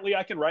 Apparently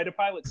I can write a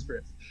pilot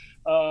script.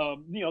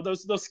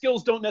 Those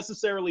skills don't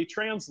necessarily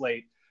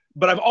translate,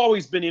 but I've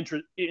always been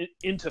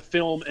into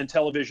film and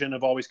television.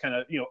 I've always kind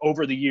of,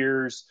 over the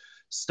years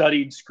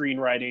studied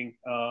screenwriting.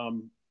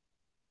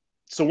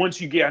 So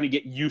once you kind of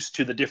get used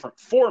to the different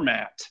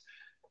format,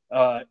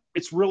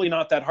 it's really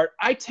not that hard.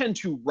 I tend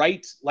to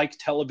write like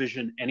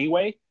television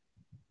anyway.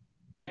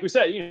 Like we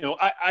said,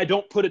 I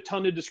don't put a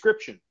ton of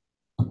description.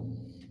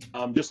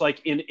 Just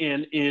like in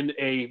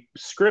a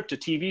script, a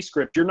TV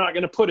script, you're not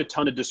going to put a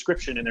ton of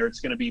description in there.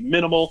 It's going to be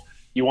minimal.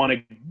 You want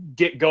to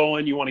get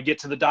going. You want to get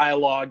to the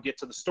dialogue, get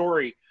to the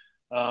story.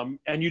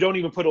 And you don't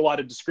even put a lot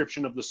of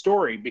description of the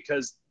story,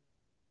 because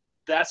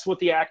that's what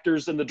the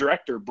actors and the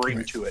director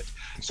bring to it.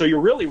 So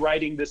you're really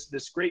writing this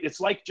great, it's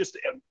like just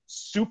a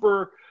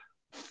super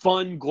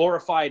fun,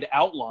 glorified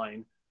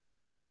outline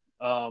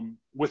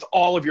with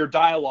all of your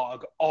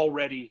dialogue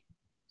already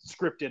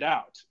scripted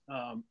out.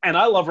 And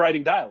I love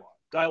writing dialogue.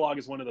 Dialogue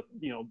is one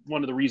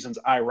of the reasons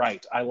I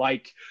write. I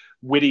like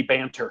witty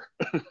banter.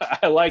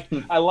 I like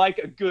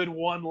a good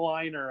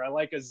one-liner. I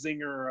like a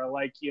zinger. I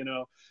like,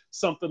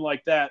 something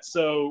like that.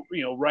 So,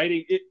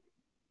 writing it,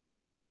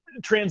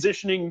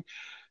 transitioning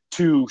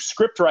to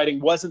script writing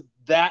wasn't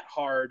that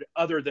hard,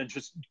 other than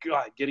just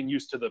getting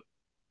used to the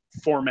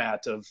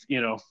format of,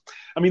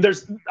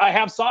 I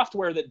have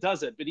software that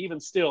does it, but even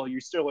still, you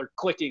still are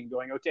clicking,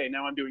 going, okay,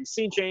 now I'm doing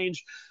scene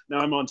change, now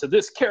I'm onto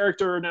this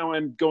character, now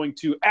I'm going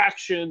to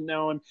action,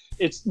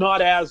 it's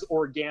not as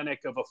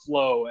organic of a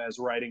flow as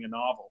writing a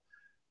novel.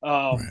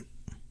 Right.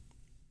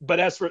 But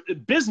as for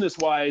business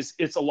wise,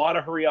 it's a lot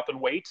of hurry up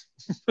and wait.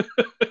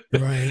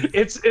 Right.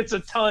 It's a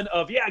ton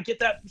of, get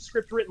that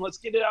script written, let's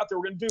get it out there,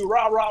 we're gonna do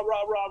rah rah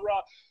rah rah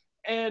rah.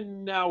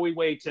 And now we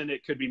wait, and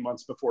it could be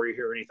months before you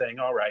hear anything.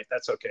 All right,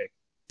 that's okay.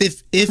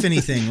 If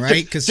anything,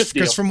 right? Because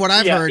from what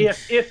I've heard,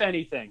 if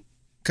anything,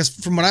 because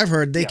from what I've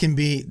heard, they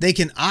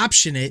can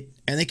option it,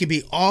 and they can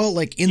be all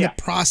like in the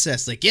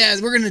process, like,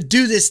 we're gonna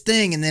do this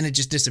thing, and then it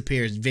just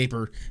disappears,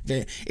 vapor.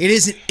 It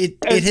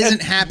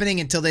isn't happening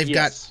until they've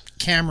got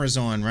cameras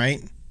on,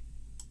 right?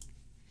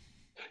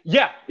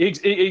 Yeah,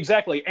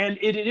 exactly, and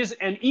it is,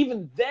 and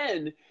even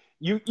then.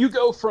 You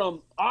go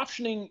from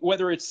optioning,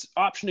 whether it's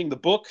optioning the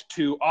book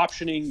to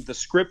optioning the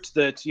script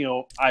that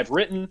I've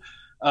written,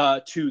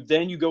 to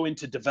then you go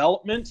into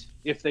development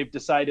if they've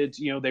decided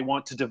they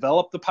want to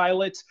develop the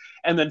pilot,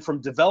 and then from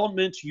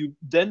development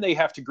then they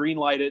have to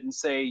greenlight it and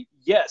say,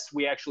 yes,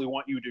 we actually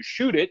want you to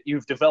shoot it.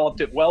 You've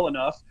developed it well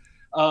enough,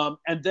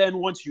 and then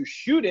once you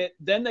shoot it,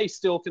 then they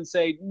still can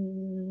say,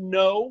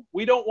 no,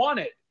 we don't want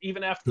it,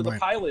 even after the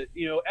pilot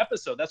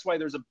episode. That's why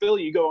there's a bill.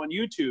 You go on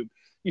YouTube.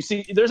 You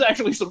see, there's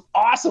actually some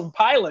awesome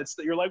pilots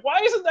that you're like, why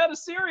isn't that a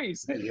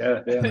series?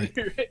 Yeah.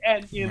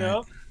 And,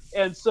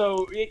 and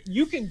so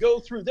you can go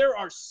through, there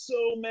are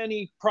so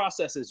many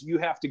processes you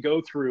have to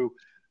go through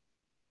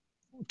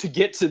to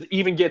get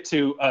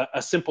to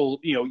a simple,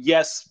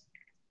 yes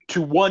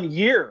to 1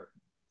 year,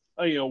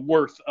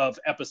 worth of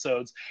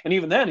episodes. And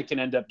even then it can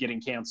end up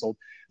getting canceled.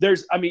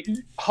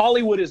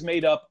 Hollywood is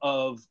made up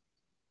of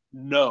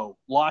no,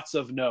 lots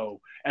of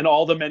no, and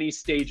all the many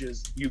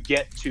stages you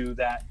get to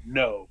that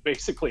no.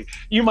 Basically,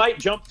 you might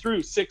jump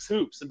through 6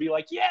 hoops and be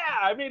like, yeah,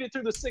 I made it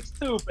through the 6th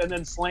hoop, and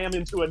then slam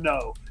into a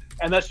no,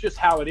 and that's just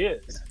how it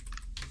is.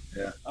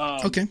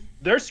 Okay.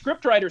 There's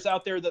script writers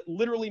out there that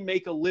literally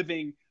make a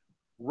living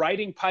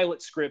writing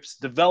pilot scripts,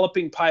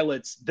 developing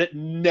pilots that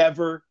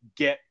never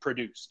get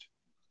produced.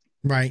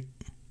 Right.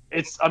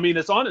 It's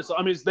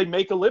honest. They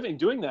make a living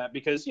doing that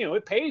because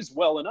it pays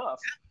well enough.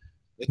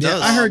 It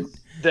does. I heard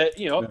that,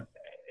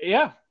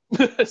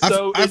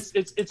 so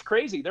it's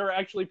crazy. There are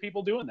actually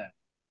people doing that.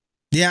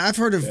 Yeah, I've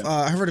heard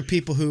of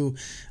people who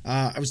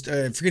I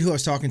forget who I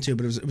was talking to,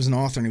 but it was an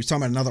author, and he was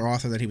talking about another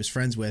author that he was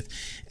friends with,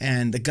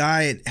 and the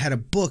guy had a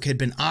book had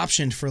been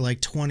optioned for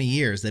like 20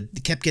 years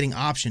that kept getting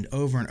optioned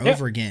over and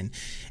over again,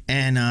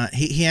 and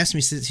he asked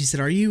me, he said,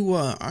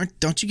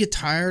 don't you get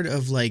tired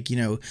of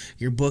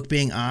your book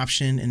being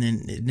optioned and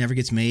then it never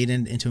gets made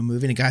into a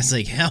movie? And the guy's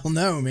like, hell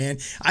no, man,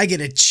 I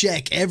get a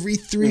check every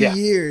 3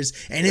 years,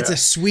 and it's a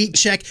sweet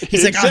check.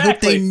 He's like, I hope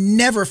they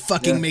never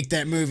fucking make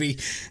that movie.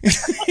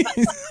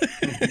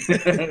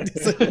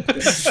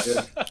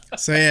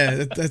 So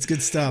that's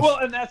good stuff. Well,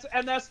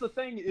 and that's the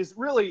thing is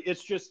really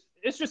it's just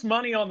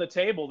money on the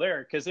table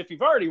there, because if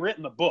you've already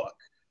written the book,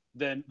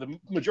 then the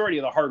majority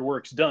of the hard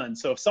work's done.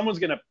 So if someone's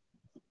going to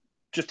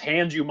just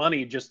hand you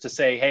money just to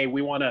say, hey,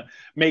 we want to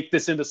make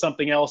this into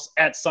something else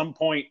at some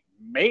point,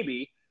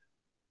 maybe,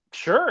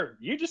 Sure,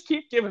 you just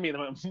keep giving me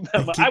them.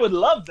 I would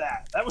love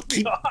that. That would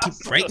be awesome.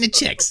 Keep writing the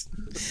checks.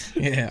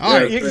 Yeah, all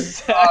right.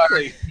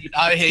 Exactly.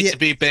 I hate to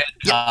be bad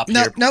cop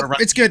here. No,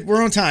 it's good.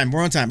 We're on time. All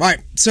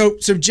right. So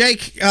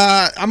Jake,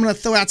 I'm going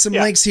to throw out some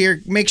links here.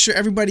 Make sure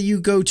everybody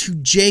you go to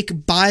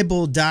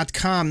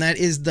jakebible.com. That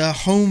is the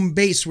home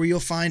base where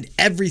you'll find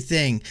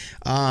everything.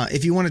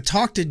 If you want to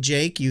talk to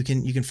Jake, you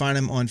can find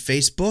him on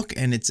Facebook,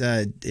 and it's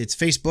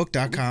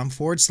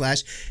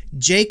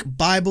facebook.com/Jake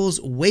Bible's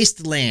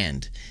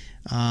Wasteland.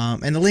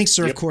 And the links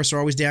are, of course, are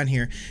always down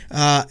here.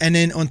 And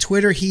then on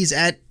Twitter, he's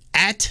at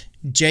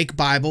Jake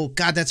Bible.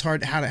 God, that's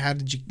hard. How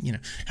did you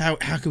how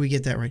could we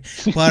get that right?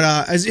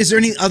 But is there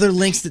any other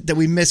links that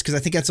we missed? Because I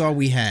think that's all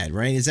we had,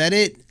 right? Is that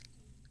it?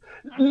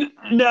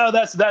 No,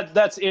 that's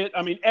it.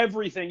 I mean,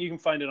 everything, you can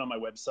find it on my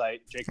website,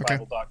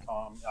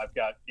 jakebible.com. I've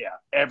got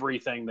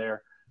everything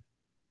there.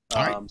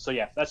 So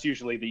yeah, that's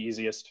usually the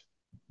easiest.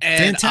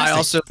 And Fantastic. I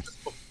also,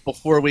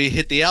 before we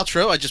hit the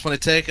outro, I just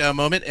want to take a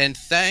moment and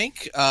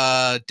thank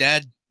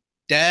Dad,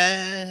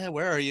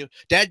 where are you?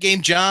 Dad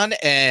Game John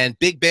and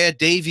Big Bad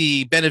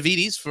Davey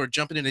Benavides for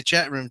jumping in the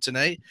chat room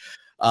tonight.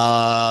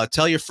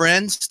 Tell your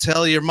friends,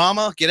 tell your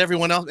mama, get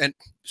everyone else. And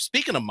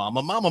speaking of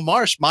Mama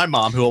Marsh, my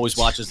mom, who always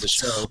watches the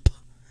show,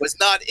 was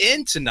not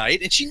in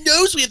tonight, and she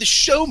knows we have the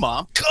show,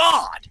 Mom.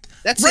 God,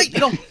 that's right. You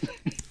don't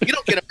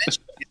get a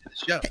mention in the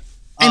show.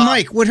 Hey,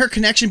 Mike, would her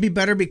connection be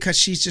better because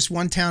she's just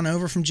one town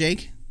over from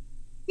Jake?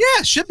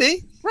 Yeah, should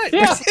be. Right.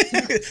 Yeah.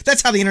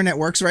 That's how the internet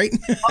works, right?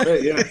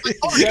 Yeah.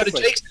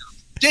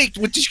 Jake,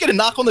 did you get a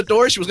knock on the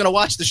door? She was going to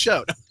watch the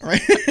show.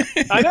 Right.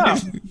 I know.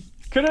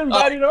 Could have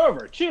invited her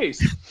over.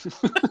 Jeez.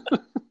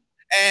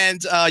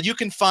 And you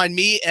can find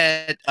me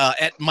at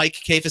Mike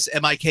Kafis,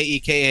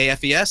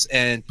 MIKEKAFES,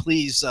 and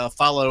please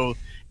follow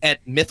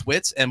at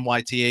MythWits,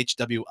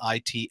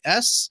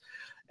 MYTHWITS,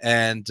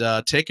 and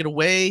take it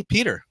away,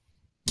 Peter.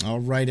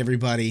 All right,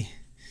 everybody.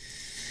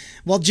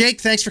 Well,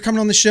 Jake, thanks for coming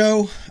on the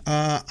show.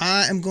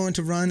 I am going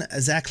to run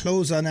Zach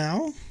Closer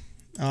now.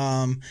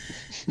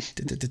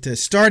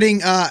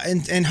 Starting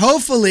and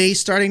hopefully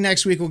starting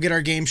next week we'll get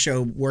our game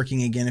show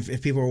working again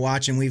if people are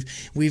watching.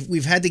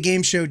 We've had the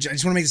game show. I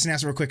just want to make this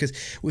announcement real quick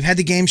because we've had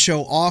the game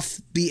show off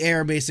the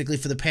air basically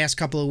for the past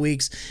couple of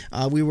weeks.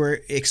 We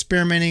were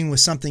experimenting with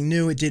something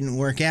new. It didn't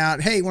work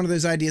out. Hey, one of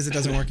those ideas that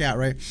doesn't work out,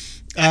 right?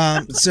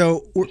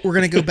 So we're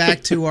going to go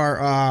back to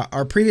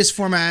our previous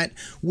format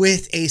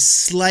with a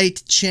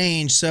slight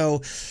change. So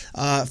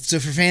for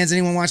fans,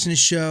 anyone watching the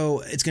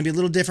show, it's going to be a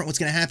little different. What's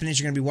going to happen is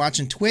you're going to be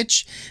watching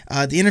Twitch.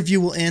 The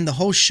interview will end. The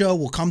whole show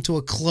will come to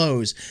a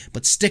close,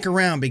 but stick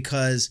around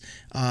because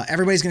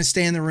everybody's going to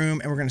stay in the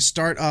room and we're going to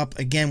start up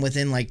again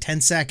within like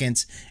 10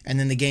 seconds and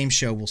then the game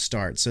show will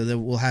start. So that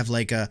we'll have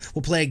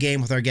we'll play a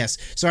game with our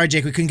guests. Sorry,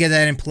 Jake, we couldn't get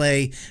that in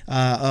play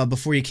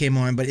before you came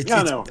on, but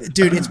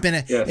dude, it's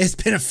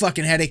been a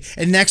fucking headache,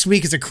 and next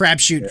week is a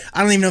crapshoot.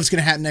 I don't even know what's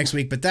going to happen next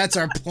week, but that's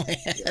our plan.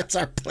 That's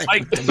our plan.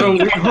 So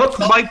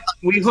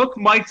we hook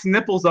Mike's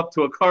nipples up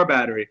to a car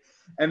battery,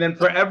 and then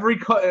for every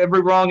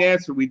wrong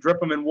answer, we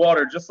drip them in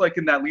water, just like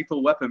in that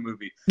Lethal Weapon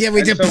movie. Yeah,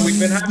 we did. So we've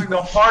been having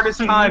the hardest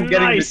time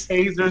getting the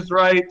tasers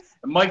right,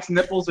 and Mike's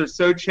nipples are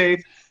so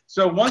chafed.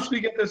 So once we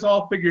get this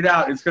all figured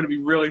out, it's going to be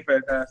really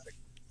fantastic.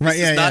 Right?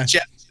 Yeah, not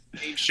Jeff's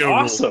game show.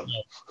 Awesome.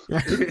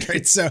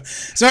 Right. So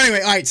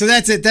anyway, all right. So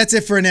that's it. That's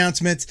it for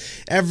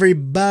announcements,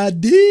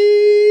 everybody.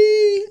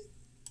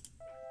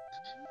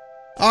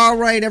 All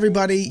right,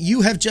 everybody.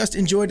 You have just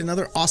enjoyed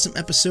another awesome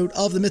episode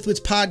of the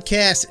MythWits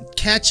podcast.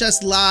 Catch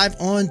us live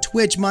on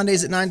Twitch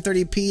Mondays at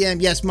 9:30 p.m.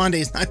 Yes,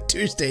 Mondays, not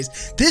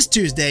Tuesdays. This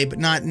Tuesday, but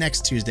not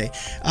next Tuesday.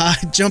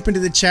 Jump into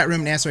the chat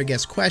room and ask our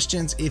guests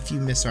questions if you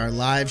miss our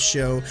live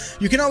show.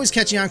 You can always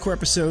catch the encore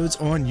episodes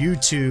on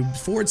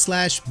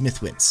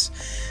YouTube/MythWits.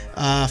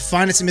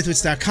 Find us at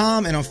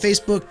mythwits.com and on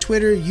Facebook,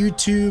 Twitter,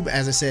 YouTube,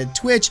 as I said,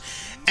 Twitch,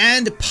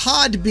 and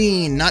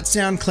Podbean, not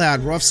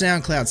SoundCloud. We're off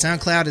SoundCloud.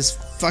 SoundCloud is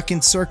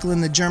fucking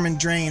circling the German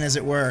drain, as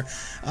it were.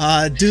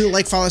 Do the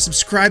like, follow,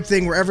 subscribe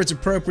thing wherever it's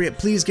appropriate.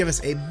 Please give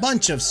us a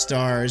bunch of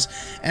stars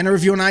and a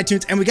review on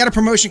iTunes. And we got a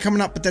promotion coming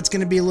up, but that's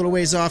going to be a little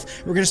ways off.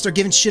 We're going to start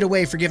giving shit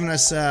away for giving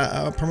us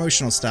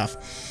promotional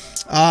stuff.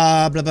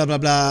 Blah, blah, blah,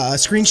 blah.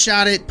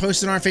 Screenshot it,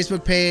 post it on our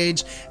Facebook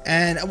page,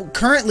 and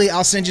currently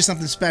I'll send you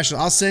something special.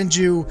 I'll send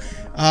you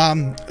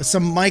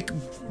some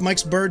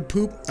Mike's bird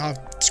poop. I'll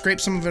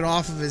scrape some of it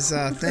off of his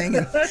thing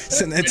and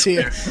send that to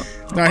you.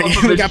 All right,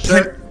 we got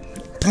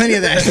plenty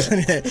of that.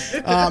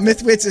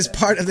 MythWits is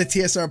part of the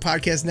TSR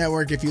Podcast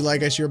Network. If you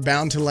like us, you're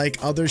bound to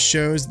like other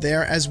shows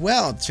there as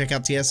well. Check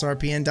out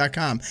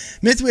tsrpn.com.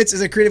 MythWits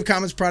is a Creative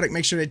Commons product.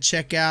 Make sure to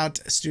check out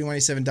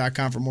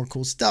studio187.com for more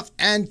cool stuff.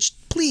 And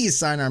please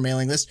sign our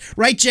mailing list.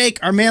 Right, Jake?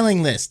 Our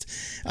mailing list.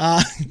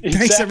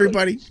 Thanks,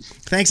 everybody.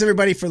 Thanks,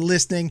 everybody, for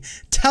listening.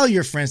 Tell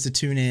your friends to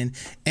tune in.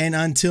 And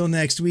until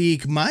next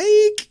week,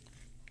 Mike.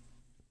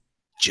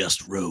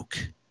 Just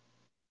Roak.